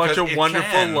 if you watch because A it Wonderful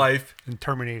can. Life, in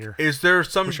Terminator. is there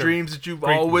some Which are dreams that you've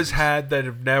great always movies. had that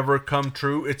have never come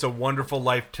true? It's a Wonderful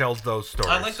Life tells those stories.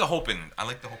 I like the hope in that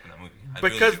movie. I really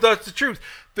Because do. that's the truth.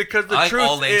 Because the I like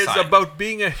All truth Day is Sign. about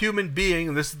being a human being,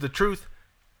 and this is the truth.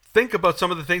 Think about some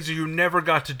of the things that you never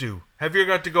got to do. Have you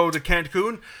got to go to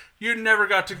Cancun? You never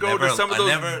got to go to Never- some of I those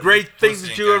never great things was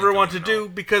that in you ever Cancun, want to no. do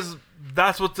because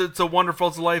that's what It's a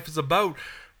Wonderful Life is about.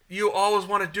 You always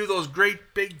want to do those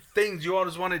great big things. You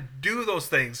always want to do those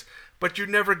things, but you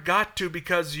never got to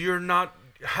because you're not.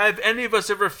 Have any of us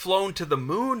ever flown to the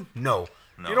moon? No.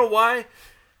 No. You know why?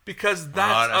 Because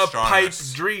that's not a pipe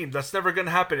astronomers. dream. That's never going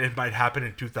to happen. It might happen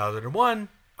in 2001.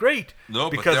 Great. No,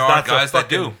 but because there are that's a guys that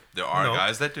fucking- do. There are No.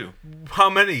 guys that do. How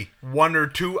many? 1 or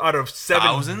 2 out of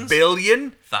 7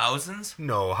 billion? Thousands? Thousands?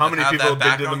 No. How That many have people have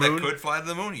that been to the background moon? That could fly to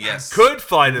the moon? Yes. Could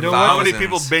fly to the know moon. what? How many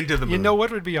people Thousands. been to the moon? You know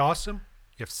what would be awesome?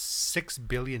 If 6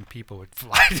 billion people would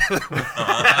fly to the moon.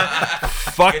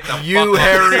 Fuck Get the you, fuck out.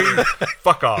 Harry.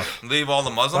 Fuck off. Leave all the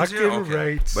Muslims here? Fucking Okay.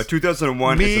 right. But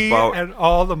 2001 Me is about, and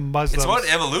all the Muslims. It's about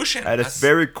evolution. at its That's-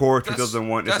 very core, that's-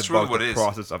 2001 is that's really about what the it is.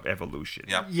 process of evolution.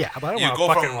 Yeah. Yeah, but I don't You want go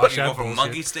to fucking from watch you that go from bullshit.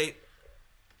 monkey state,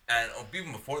 and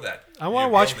even before that. I want to you're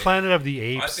watch building- Planet of the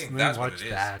Apes think and that's then what watch it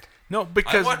is. that. No,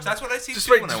 because that's what I see just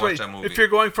too wait, when I just watch wait. that movie. If you're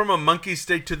going from a monkey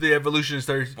state to the evolution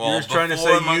state, Well, you're trying to before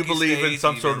say you monkey believe in state,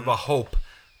 some sort of even- a hope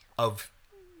of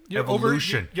You're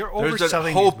evolution. You're There's a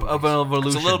overselling hope these of movies. an evolution,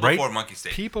 It's a little right? before monkey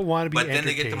state. People want to be But then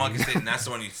they get to entertained. monkey state, and that's the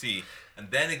one you see, and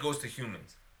then it goes to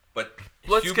humans. But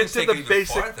Let's get humans to take the it even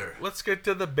basic. farther. Let's get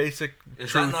to the basic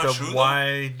Is that truth not of true, though?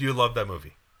 why do you love that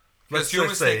movie? Because Let's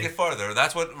humans just say take it farther.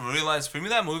 That's what I realized for me.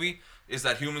 That movie is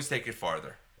that humans take it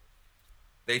farther.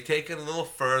 They take it a little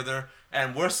further,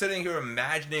 and we're sitting here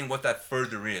imagining what that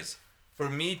further is. For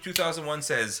me, 2001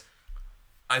 says,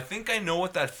 I think I know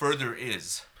what that further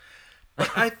is.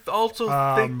 I also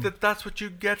think that that's what you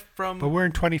get from. But we're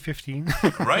in 2015.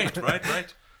 Right.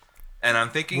 And I'm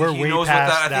thinking We're he way knows what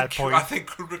past that. that point. I think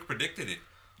Kubrick predicted it.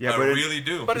 Yeah, I but really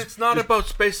do. But it's not about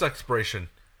space exploration.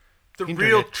 The Internet.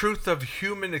 real truth of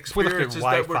human we look at experience is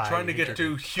that we're Wi-Fi, trying to get to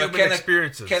internet. human Can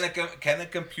experiences. Can a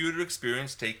computer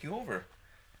experience take you over?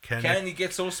 Can Can a- he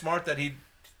get so smart that he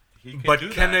can but do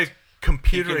can that? a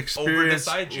computer He can experience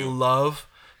over-decide you. love?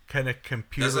 Can a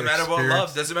computer Doesn't matter about experience-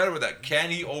 love. Doesn't matter about that. Can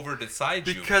he over decide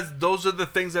you? Because those are the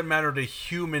things that matter to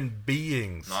human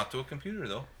beings. Not to a computer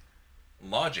though.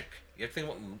 Logic. You have to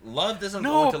think about love doesn't go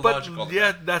No, into but logic all the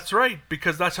yeah, time. that's right.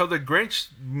 Because that's how the Grinch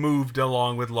moved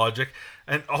along with logic,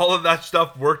 and all of that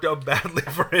stuff worked out badly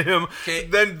for him. Okay.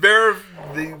 Then the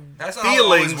That's not how it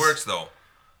feelings always works though.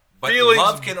 But feelings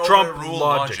love can trump overrule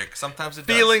logic. logic. Sometimes it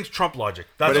does. feelings trump logic.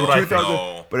 That's But in, what I 2000, think.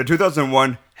 No. but in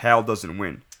 2001, Hal doesn't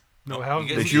win. No, how you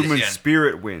The Yes, he human is, yeah.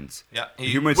 spirit wins. Yeah, The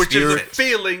he- human Which is a spirit.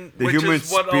 feeling, the which human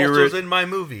is what also spirit- is in my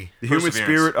movie. The human Perseverance.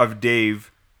 spirit of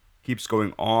Dave keeps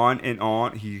going on and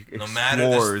on. He No matter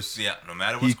this, explores. no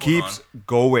matter He what's going keeps on.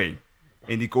 going,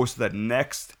 and he goes to that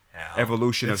next Yeah.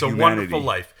 evolution It's of a humanity. Wonderful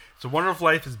Life. It's a Wonderful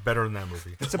Life is better than that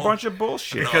movie. It's a bunch of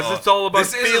bullshit. Because it's all about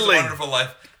this is feeling. a wonderful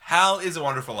life. Hal is a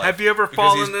wonderful life. Have you ever because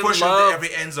fallen he's in pushing love? to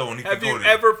every end zone he Have could go you to.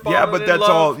 ever fallen Yeah, but in that's love?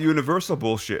 all universal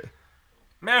bullshit.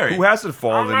 Mary? Who hasn't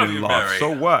fallen love in you, love? Mary.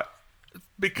 So what?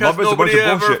 Because Love is a bunch nobody of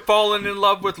ever bullshit. fallen in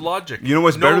love with logic. You know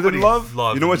what's better than Nobody's love?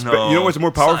 loved You know what's No. you know what's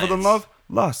more powerful than Science. love?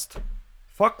 Lust.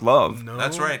 Fuck love. No.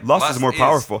 That's right. Lust is more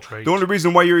powerful. Trait. The only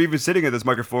reason why you're even sitting at this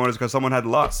microphone is because someone had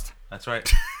lust. That's right.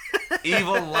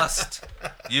 Evil lust.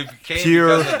 You came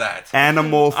Pure because of that.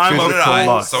 animal I'm So did physical I.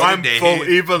 lust. So did I'm Dave. full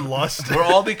even lust. We're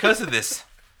all because of this.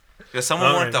 Because someone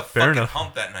All wanted right, to fair fucking enough.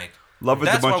 hump that night. Love is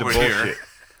a That's bunch why of we're bullshit. here.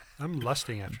 I'm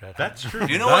lusting after that. That's true.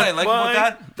 You know what I like about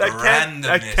that? I can't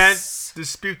Randomness.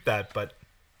 dispute that, but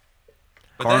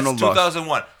But Carnal that's lust.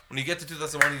 2001. When you get to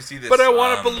 2001, you see this. I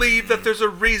want to believe that there's a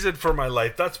reason for my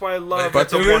life. That's why I love But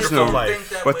It's a there is Wonderful no- Life.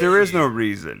 that But there is way. no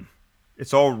reason.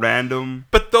 It's all random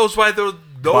But those two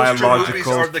movies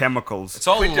biological are the chemicals. It's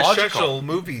all quintessential logical.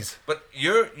 movies. But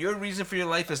your reason for your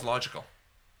life is logical.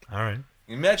 All right,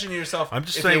 Imagine yourself I'm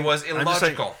just if saying- it was I'm just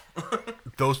saying- illogical.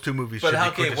 those two movies. But should how,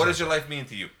 be okay, what does quintessential. your life mean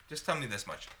to you? Just tell me this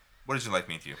much. What does your life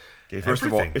mean to you? Okay, first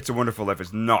of all, Everything. It's a Wonderful Life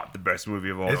is not the best movie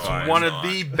of all It's time. one it's of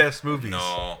not. the best movies.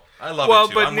 No, I love Well, it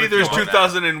too. but I'm with neither you is on that.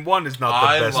 2001 is not the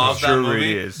I best love movie. that Sure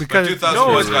movie. it is. Because- But 2001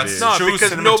 No, has it's got it is. not true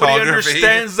because nobody cinematography.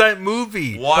 understands that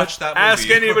movie. Watch that movie. Ask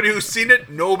anybody who's seen it.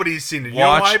 Nobody's seen it. You know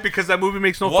Watch- why? Because that movie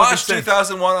makes no fucking Watch sense.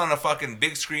 2001 on a fucking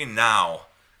big screen now,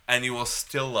 and you will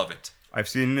still love it. I've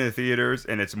seen it in the theaters,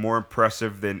 and it's more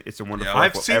impressive than It's a Wonderful Yeah. Life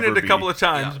I've will seen ever it a be. couple of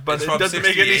times, Yeah. but It's it from doesn't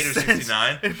make any 68 or sense.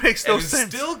 69, It makes no and it's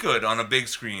sense. still good on a big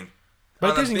screen. But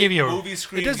On it doesn't big give you movie a,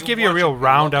 screen, it doesn't you give you a watch real it, you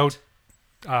round love out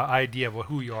it. idea of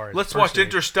who you are. as a Let's watch person.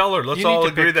 Interstellar. Let's You need all to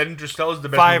agree pick that Interstellar is the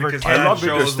best 5 movie or because 10 I love that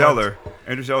shows Interstellar.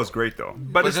 Interstellar is great, though.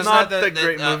 But it's doesn't not have the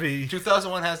great movie.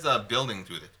 2001 has the building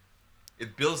to it.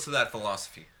 It builds to that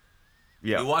philosophy.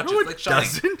 Yeah. You watch No, it like it Shining.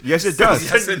 doesn't. Yes, it does.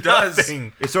 Yes, it does.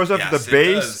 Nothing. It starts off Yes, with the it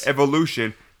base does.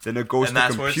 evolution, then it goes And to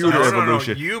that's where it computer starts. No,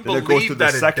 evolution, You then believe it goes to the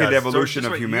that second it does. evolution So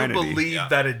of just wait, humanity. You believe Yeah.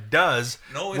 that it does.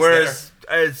 No, it's whereas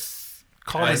as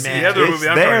Call I me see man. the other It's movie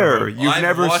I'm there. talking about. You've I've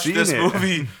never watched seen this it.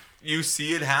 movie. You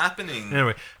see it happening.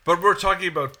 Anyway, but we're talking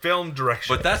about film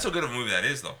direction. But that's how good of a movie that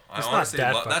is, though. It's I not honestly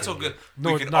that love. That's how fucking good. good.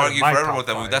 No, We can not argue my forever top about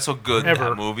that movie. five. That's how good Ever.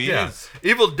 that movie yeah, is.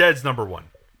 Evil Dead's number one.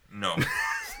 No.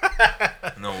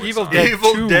 No, it's Evil not. Dead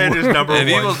Evil 2. Dead is number If one.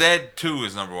 Evil Dead 2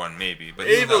 is number one, maybe. But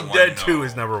Evil Dead Dead 1, 2 no.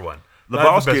 is number one. That's the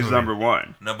Lebowski best is movie. number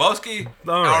one. Lebowski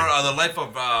All right. or The Life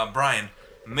of Brian,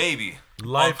 maybe.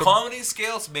 Life On of- comedy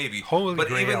scales, maybe. Holy but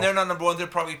Grail. even they're not number one. They're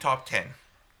probably top 10.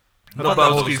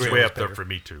 Lebowski's Grail way is up there better. for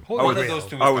me too. Holy One of Grail. those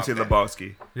two is I would top say 10.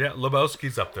 Lebowski. Yeah,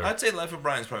 Lebowski's up there. I'd say Life of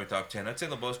Brian's probably top 10. I'd say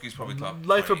Lebowski's probably top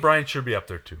Life 20. of Brian should be up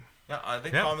there too. Yeah, I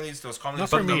think Yeah. those comedies. Not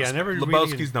for me. I never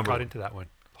Lebowski's really number got one. into that one.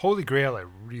 Holy Grail, I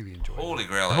really enjoyed. Holy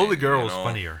Grail. The Holy Grail you was know,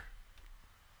 funnier.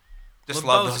 Just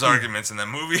love those Lebowski. arguments in that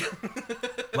movie.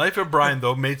 Life of Brian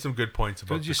though made some good points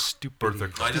They're about just the stupid. birth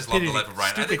of I just love the Life of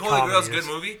Brian. I think Holy Grail's a good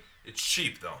movie. It's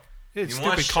cheap though. It's You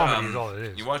stupid watch, comedy is all it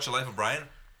is. You watch The Life of Brian.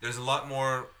 There's a lot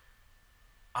more.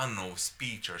 I don't know,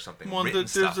 speech or something. Well, written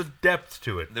there's stuff. a depth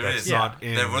to it. There that's is. not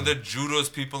in. There were the Judo's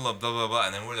people of blah blah blah,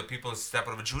 and then we're the people step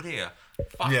out of Judea.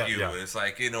 Fuck Yeah, you. yeah. It's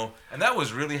like, you know, and that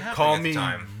was really happening Call at me the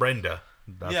time. Brenda.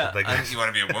 That's Yeah, what they got. you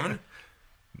want to be a woman?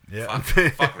 Yeah.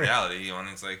 fuck reality, you know. And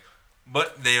it's like,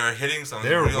 but they are hitting some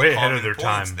They're real way ahead of common their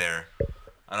points time. there.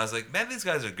 And I was like, man, these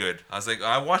guys are good. I was like,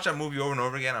 I watched that movie over and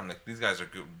over again. I'm like, these guys are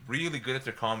good, really good at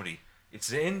their comedy. It's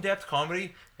an in-depth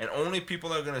comedy, and only people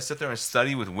that are gonna sit there and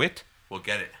study with wit will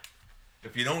get it.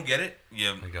 If you don't get it, you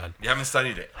haven't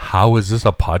studied it. How is this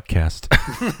a podcast?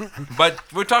 But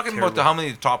we're talking about how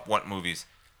many top what movies?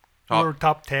 We're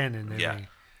top 10, and then Yeah. we,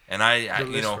 And I the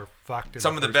you lists know, were fucked in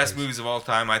some of the first best place. movies of all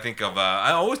time. I think of.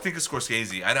 I always think of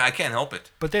Scorsese. I can't help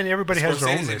it. But then everybody has their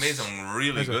own Scorsese lists. made some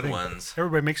really That's the good thing. ones.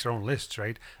 Everybody makes their own lists,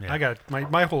 right? Yeah. I got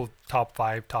my whole top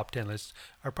 5, top 10 lists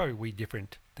are probably way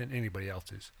different than anybody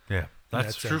else's. Yeah,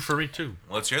 that's that true sense. for me too.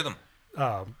 Let's hear them.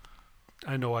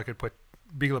 I know I could put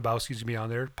Big Lebowski's gonna be on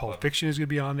there. Pulp Fiction is gonna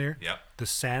be on there. Yeah. The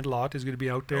Sandlot is gonna be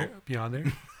out there, Nope. be on there.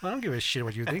 I don't give a shit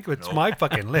what you think. It's Nope. my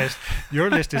fucking list. Your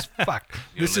list is fucked.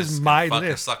 Your This list is can my fucking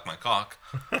list. Suck my cock.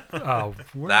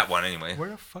 Where That one anyway. Where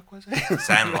the fuck was it?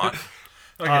 Sandlot.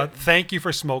 Thank You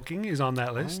for Smoking is on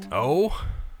that list. Oh,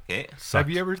 Okay. Have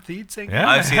you ever theed Thank You? Yeah.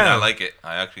 I've seen it. I like it.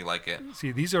 I actually like it.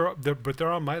 See, these are, but they're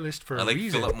on my list for I a like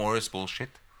reason. Philip Morris bullshit.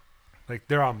 Like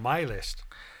they're on my list.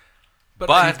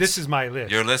 But See, this is my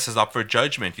list. Your list is up for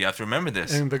judgment. You have to remember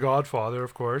this. And The Godfather,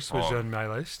 of course, was Oh. on my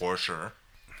list. For sure.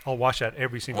 I'll watch that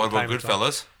every single What about time. it's on.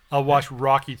 Goodfellas? I'll watch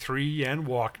Rocky 3 and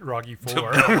Rocky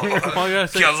 4. Oh, yeah,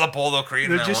 so- Kills Apollo Creed. in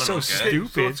They're that just one, so okay.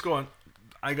 stupid. So let's go on.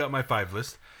 I got my 5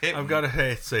 list. Hit I've me. got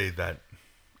to say that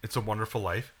It's a Wonderful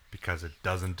Life because it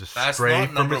doesn't That's stray not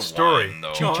from number its story. one,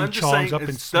 though. Choo No, choo I'm just chongs saying up it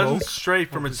in doesn't smoke. stray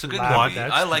from It's its a Good Laugh, plot. movie.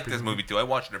 that's I like stupid this movie too. I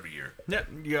watch it every year. Yeah,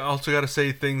 you also got to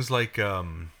say things like It's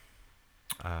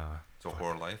a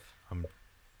horror life.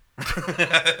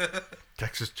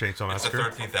 Texas Chainsaw It's a Massacre.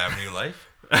 13th Avenue life.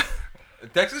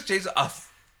 Texas Chainsaw.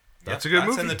 That's a good That's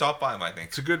movie. in the top 5, I think.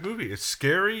 It's a good movie. It's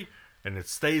scary and it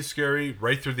stays scary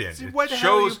right through the end. It why the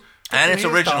hell shows. And it's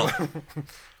His original. top-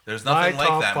 There's My nothing like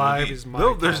top that 5 movie. is my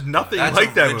No, there's top nothing That's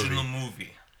like that original movie.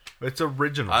 movie. It's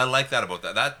original. I like that about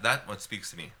that. That one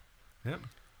speaks to me. Yep.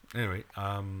 Anyway,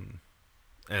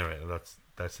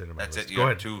 that's it. In my That's list. it. You Go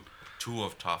got ahead. two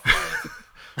of top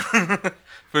 5.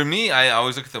 For me, I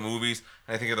always look at the movies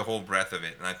and I think of the whole breadth of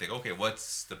it, and I think, okay,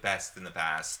 what's the best in the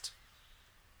past?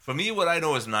 For me, what I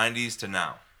know is 90s to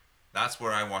now. That's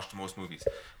where I watch the most movies.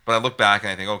 But I look back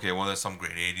and I think, okay, well, there's some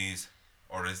great 80s,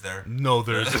 or is there? No,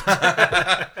 there's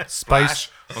Spice,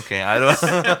 Okay, I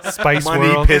don't. Spice Money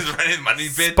World. Pit. Is there any Money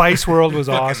Pit? Spice World was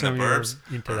Fucking awesome. The You were Burbs,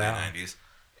 into early that. 90s.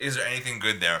 Is there anything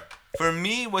good there? For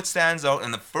me, what stands out,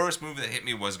 and the first movie that hit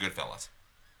me was Goodfellas.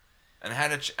 And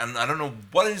and I don't know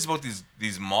what it is about these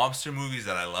mobster movies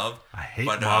that I love. I hate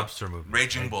but, mobster movies.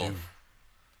 Raging I Bull. do.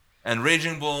 And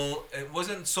Raging Bull, it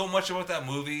wasn't so much about that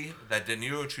movie that De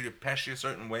Niro treated Pesci a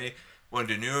certain way. When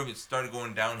De Niro started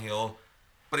going downhill,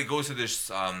 but he goes to this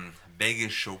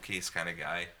Vegas showcase kind of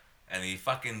guy, and he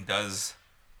fucking does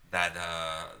that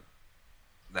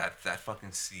that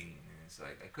fucking scene. And it's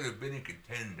like, I could have been a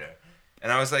contender.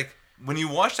 And I was like, when you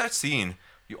watch that scene,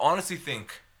 you honestly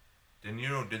think De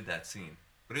Niro did that scene,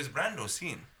 but it was Brando's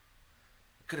scene.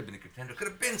 It could have been a contender. Could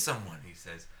have been someone, he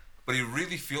says. But you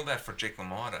really feel that for Jake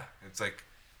LaMotta. It's like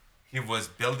he was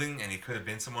building and he could have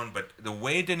been someone, but the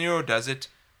way De Niro does it,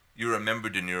 you remember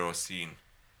De Niro's scene.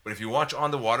 But if you watch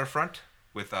On the Waterfront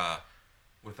with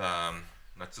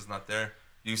Nuts is Not There,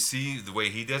 you see the way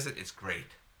he does it, it's great.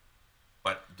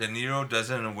 But De Niro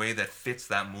does it in a way that fits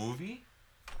that movie.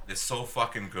 It's so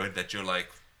fucking good that you're like,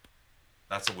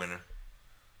 that's a winner.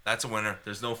 That's a winner.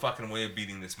 There's no fucking way of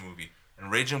beating this movie.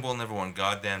 And Raging Bull never won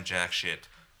goddamn jack shit.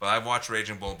 But I've watched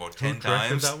Raging Bull about 10 directed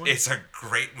times. that one? It's a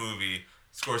great movie.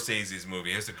 Scorsese's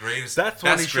movie. It's the greatest. That's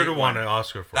one he best should have great won one. an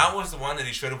Oscar for. That was the one that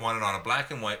he should have won it on a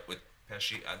black and white with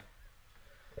Pesci.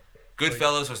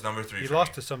 Goodfellas was number 3 He for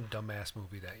lost me. to some dumbass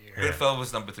movie that year. Goodfellas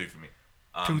was number 3 for me.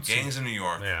 Tootsie. Gangs of New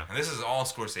York. Yeah. And this is all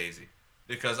Scorsese.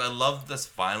 Because I love this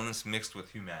violence mixed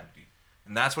with humanity.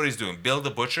 And that's what he's doing. Bill the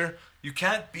Butcher. You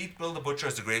can't beat Bill the Butcher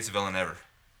as the greatest villain ever.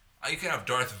 You can have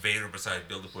Darth Vader beside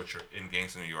Bill the Butcher in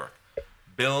Gangs of New York.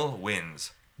 Bill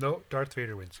wins. No, Darth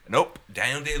Vader wins. Nope.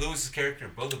 Daniel Day-Lewis's character,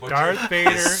 Bill the Butcher, Darth Vader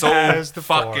is so has the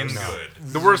fucking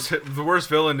Force. good. The worst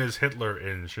villain is Hitler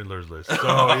in Schindler's List. So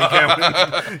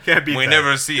you can't beat We that.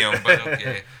 never see him, but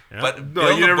okay. But No,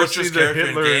 Bill you the never Butcher's see the character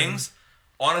Hitler in in- Gangs,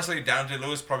 honestly, Daniel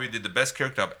Day-Lewis probably did the best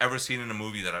character I've ever seen in a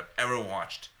movie that I've ever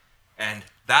watched. And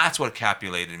that's what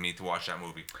capulated me to watch that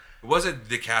movie. It wasn't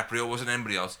DiCaprio, it wasn't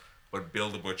anybody else, but Bill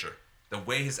the Butcher. The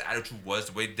way his attitude was,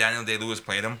 the way Daniel Day-Lewis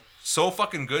played him, so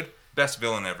fucking good. Best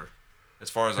villain ever, as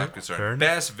far as I'm fair concerned.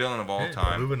 enough. Best villain of all Hey,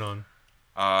 time. Moving on.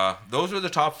 Those were the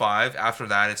top 5. After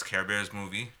that, it's Care Bears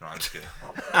movie. No, I'm just kidding.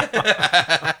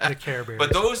 The Care Bears.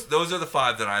 But those are the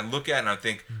 5 that I look at and I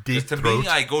think, Deep to me, Throat.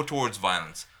 I go towards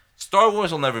violence. Star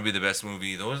Wars will never be the best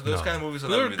movie. Those kind of movies will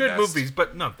They're never be the good best. movies,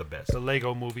 but not the best. the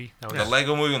Lego movie. That was The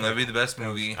Lego movie will never be the best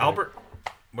movie. Albert,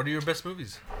 what are your best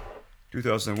movies?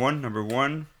 2001, number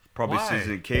 1. Probably Why?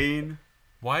 Citizen Kane.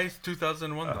 Why is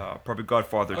 2001 though? Probably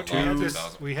Godfather Okay. 2. We had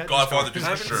 2000. this. We had Godfather this 2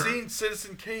 I for haven't sure. seen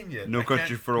Citizen Kane yet. No I Country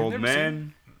can't- for Old never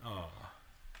Men.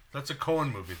 That's a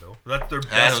Coen movie though. That's their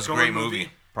best That was a Coen great movie.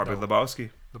 Probably Lebowski.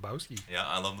 Lebowski. Yeah,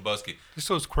 I love Lebowski. Just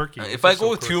so it's quirky. If It's I just go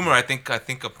so with quirky. humor, I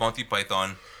think of Monty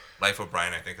Python, Life of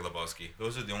Brian. I think of Lebowski.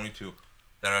 Those are the only two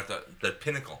that are at the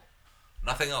pinnacle.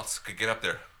 Nothing else could get up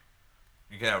there.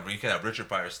 You can have Richard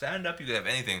Pryor stand up. You could have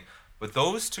anything, but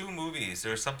those two movies,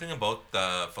 there's something about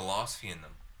the philosophy in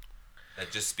them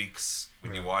that just speaks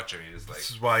when you watch them. You're just like,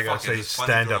 This is why I gotta fuck, say it's funny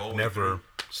stand the up whole way never. through.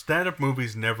 Stand up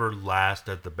movies never last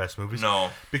at the best movies. No.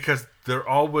 because they're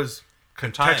always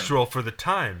contextual for the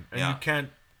time, and Yeah. you can't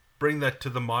bring that to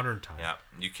the modern time. Yeah,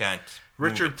 you can't.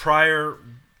 Richard Pryor,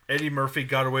 Eddie Murphy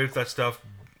got away with that stuff.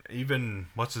 Even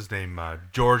what's his name,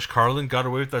 George Carlin got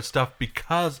away with that stuff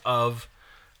because of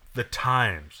the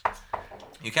times.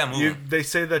 You can't move. They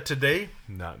say that today,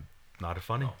 not a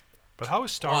funny. But how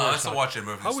is Star Well, I Wars? still not- watch it,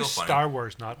 but it's How still is funny. Star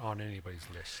Wars not on anybody's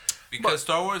list? Because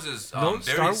Star Wars is No,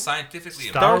 very Star- scientifically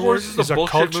Star Wars Wars is is a a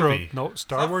bullshit cultural. movie. No,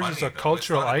 Star not Wars funny, is though. a It's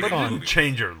cultural not a good But it icon. didn't movie.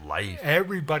 change your life.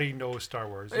 Everybody knows Star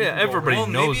Wars. You Yeah, can go everybody Well,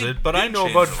 knows maybe it, but it I did know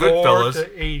change about the From 4 Goodfellas.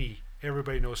 to 80.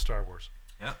 Everybody knows Star Wars.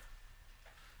 Yeah.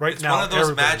 Right It's now, one of those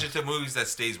everybody magenta movies that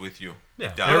stays with you. Yeah. It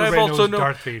But does. I've Everybody also knows know-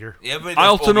 Darth Vader. Everybody I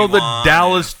knows also know the Obi-Wan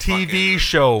Dallas and TV fucking-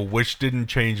 show, which didn't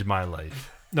change my life.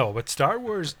 No, but Star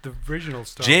Wars, the original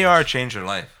Star JR Wars. changed her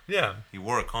life. Yeah. He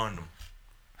wore a condom.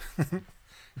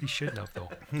 He shouldn't have, though.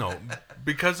 No,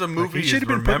 because a movie he is should have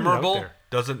been putting it out memorable there.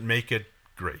 doesn't make it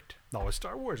great. No,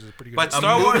 Star Wars is a pretty good. But A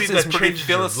Star Wars movie is that pretty changes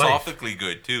your life. philosophically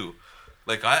good too.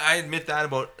 Like I admit that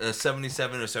about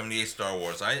 77 or 78 Star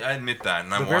Wars. I admit that,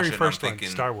 and I the watched very it. first and I'm one,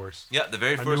 thinking, Star Wars. Yeah, the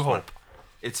very A New first one. Hope.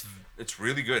 It's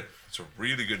really good. It's a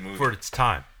really good movie. For its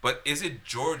time. But is it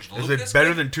George Is Lucas? it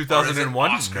better good, than or is it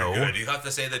 2001? Oscar No. good? You have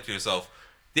to say that to yourself.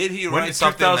 Did he When write did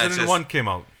something that 2001 just came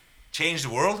out? changed the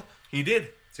world? He did.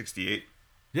 68.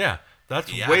 Yeah, that's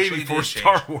He way actually before did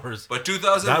Star change. Wars. But That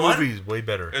 2001 movie is way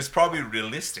better. is probably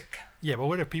realistic. Yeah, but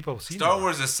what have people seen? Star more?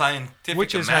 Wars is scientific,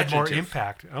 Which has had more imaginative.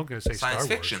 impact? I'm going to say Science Star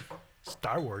fiction. Wars.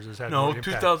 Star Wars has had No, more impact.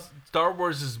 2000. Star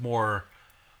Wars is more.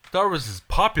 Star Wars is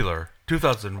popular.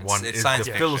 2001 It's is science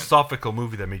the fiction. philosophical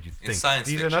movie that made you think. It's science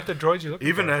These fiction. are not the droids you're looking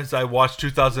Even for. as I watched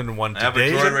 2001 I have a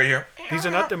today, droid right here. These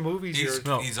are not the movies He's, you're.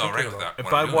 No. he's all right with about. that.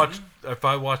 if Wanna I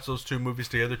do it? watched those two movies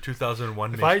together,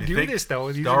 2001 If makes I me do think this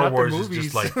though, these Star are not Wars the is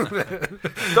movies. just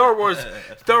like Star Wars.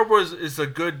 Star Wars is a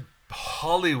good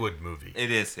Hollywood movie,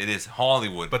 It is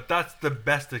Hollywood, but that's the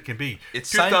best it can be. it's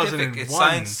scientific. It's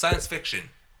science fiction,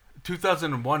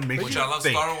 2001 makes which you I love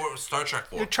think. Star Trek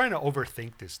for. You're trying to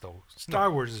overthink this though. Star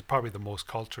Wars is probably the most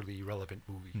culturally relevant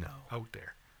movie out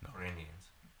there. For Indians.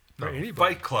 No, for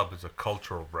anybody. Fight Club is a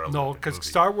cultural relevant No, because movie.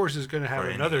 Star Wars is going to have For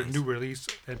another Indians. new release,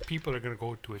 and people are going to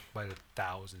go to it by the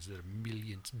thousands, there are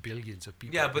millions, billions of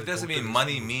people. Yeah, that but go doesn't to mean this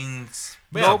money movie. means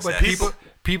No, but success.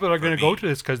 people are going to go me. to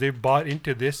this because they've bought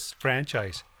into this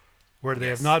franchise, where they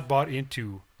Yes. have not bought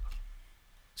into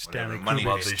Stanley Whatever money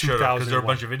Well, Kubrick's they should have because they're a 2001.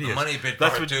 bunch of idiots. money pit That's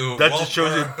part what, two, that well, just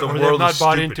shows you the Or they've world not is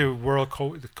bought stupid.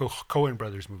 into the Coen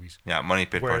Brothers movies, Yeah, Money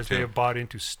Pit whereas Part they 2. have bought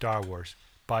into Star Wars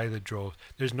by the droves.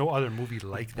 There's no other movie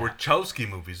like that. Wachowski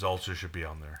movies also should be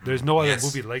on there. There's no other Yes.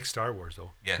 movie like Star Wars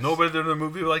though. Yes. No better than a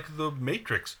movie like The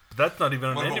Matrix. But that's not even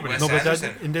on What about anybody's Wes No, but that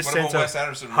Anderson? in this What about sense Wes of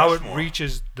Anderson how it Rushmore?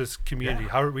 reaches this community,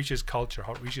 how it reaches culture,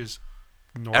 how it reaches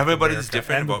North Everybody's America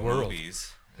different and the about world.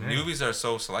 movies. Movies are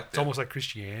so selective. It's almost like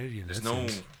Christianity in There's that no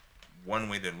sense. one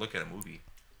way to look at a movie.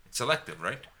 It's selective,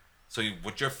 right? So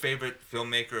what your favorite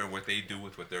filmmaker and what they do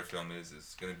with what their film is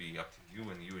going to be up to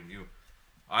you and you and you.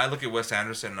 I look at Wes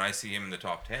Anderson and I see him in the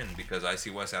top 10 because I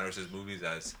see Wes Anderson's movies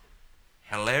as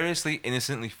hilariously,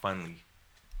 innocently funny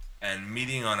and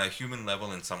meeting on a human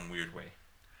level in some weird way.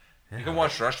 You can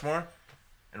watch Rushmore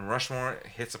and Rushmore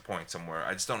hits a point somewhere.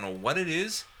 I just don't know what it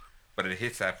is, but it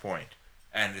hits that point.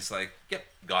 And it's like, yep,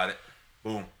 got it.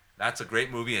 Boom. That's a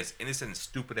great movie, as innocent and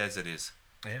stupid as it is.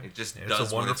 It just It's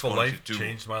does a what it's Wonderful going Life to do.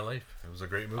 changed my life. It was a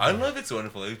great movie. I love It's a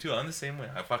Wonderful Life too. I'm the same way.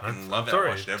 I fucking I'm love it. sorry,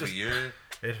 I watch it every just- year.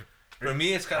 it. For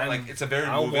me, it's kind of like it's a very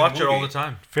I'll moving watch movie. it all the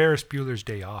time. Ferris Bueller's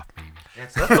Day Off, maybe.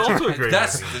 It's, That's also a great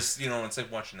that's movie. this, it's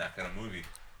like watching that kind of movie.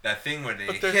 That thing where they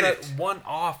But hit there's it, that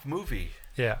one-off movie.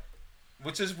 Yeah.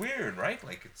 which is weird, right?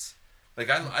 Like it's like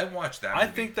I watched that. I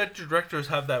movie. think that directors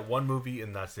have that one movie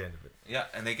and that's the end of it. Yeah,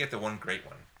 and they get the one great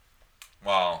one.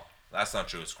 Well, that's not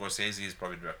true. Scorsese has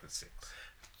probably directed 6.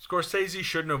 Scorsese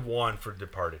shouldn't have won for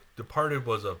Departed. Departed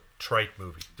was a trite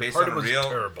movie. Based Departed on a was real,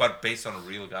 terrible. but based on a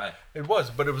real guy. It was,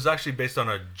 but it was actually based on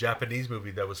a Japanese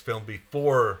movie that was filmed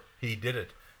before he did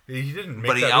it. He didn't make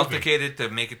But he that movie. allocated to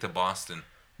make it to Boston.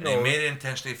 And he made it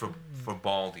intentionally for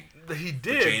Baldy. He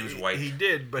did. James White. He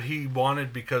did, but he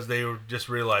wanted because they just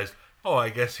realized, oh, I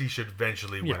guess he should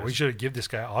eventually win. Yeah, we should give this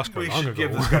guy an Oscar We long should ago.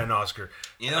 give this guy an Oscar.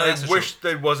 You know, I that's a wish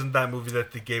that wasn't that movie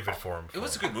that they gave it for him. It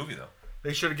was a good movie though.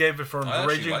 They should have gave it for him I for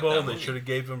actually Raging like Bull. that They movie. should have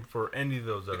gave him for any of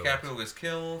those other ones. DiCaprio gets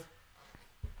killed.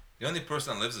 The only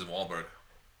person that lives is Wahlberg.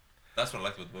 That's what I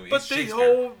liked with the movie. But He's the Shakespeare.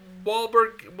 whole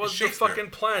Wahlberg was He's the Shakespeare. fucking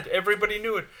plant. Everybody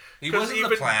knew it. He 'Cause wasn't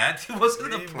the plant. He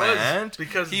wasn't the He was, plant.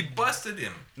 because- he busted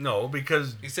him. No,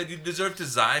 because He said you deserve to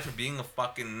die for being a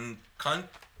fucking cunt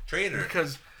traitor.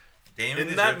 Damon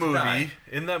in that deserved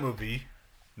to die. movie,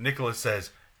 Nicholas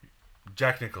says,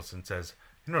 Jack Nicholson says,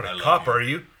 "You're not I a love cop, you." are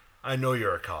you? I know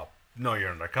you're a cop. No,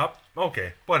 you're not a cop.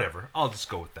 Okay, whatever. I'll just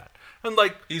go with that." And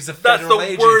like, He's a that's the federal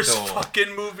agent, worst though.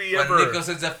 fucking movie But ever.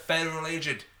 Nicholson's a federal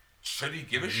agent. Should he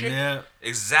give a shit? Yeah.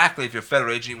 Exactly. If you're a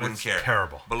federal agent, you wouldn't It's care.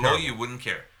 terrible. Below Terrible. you wouldn't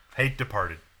care. Hate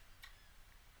Departed.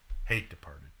 Hate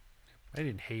Departed. I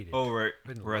didn't hate it. Oh, right. I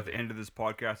didn't We're love at the it. end of this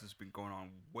podcast. It's been going on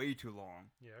way too long.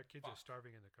 Yeah, our kids are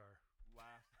starving in the car.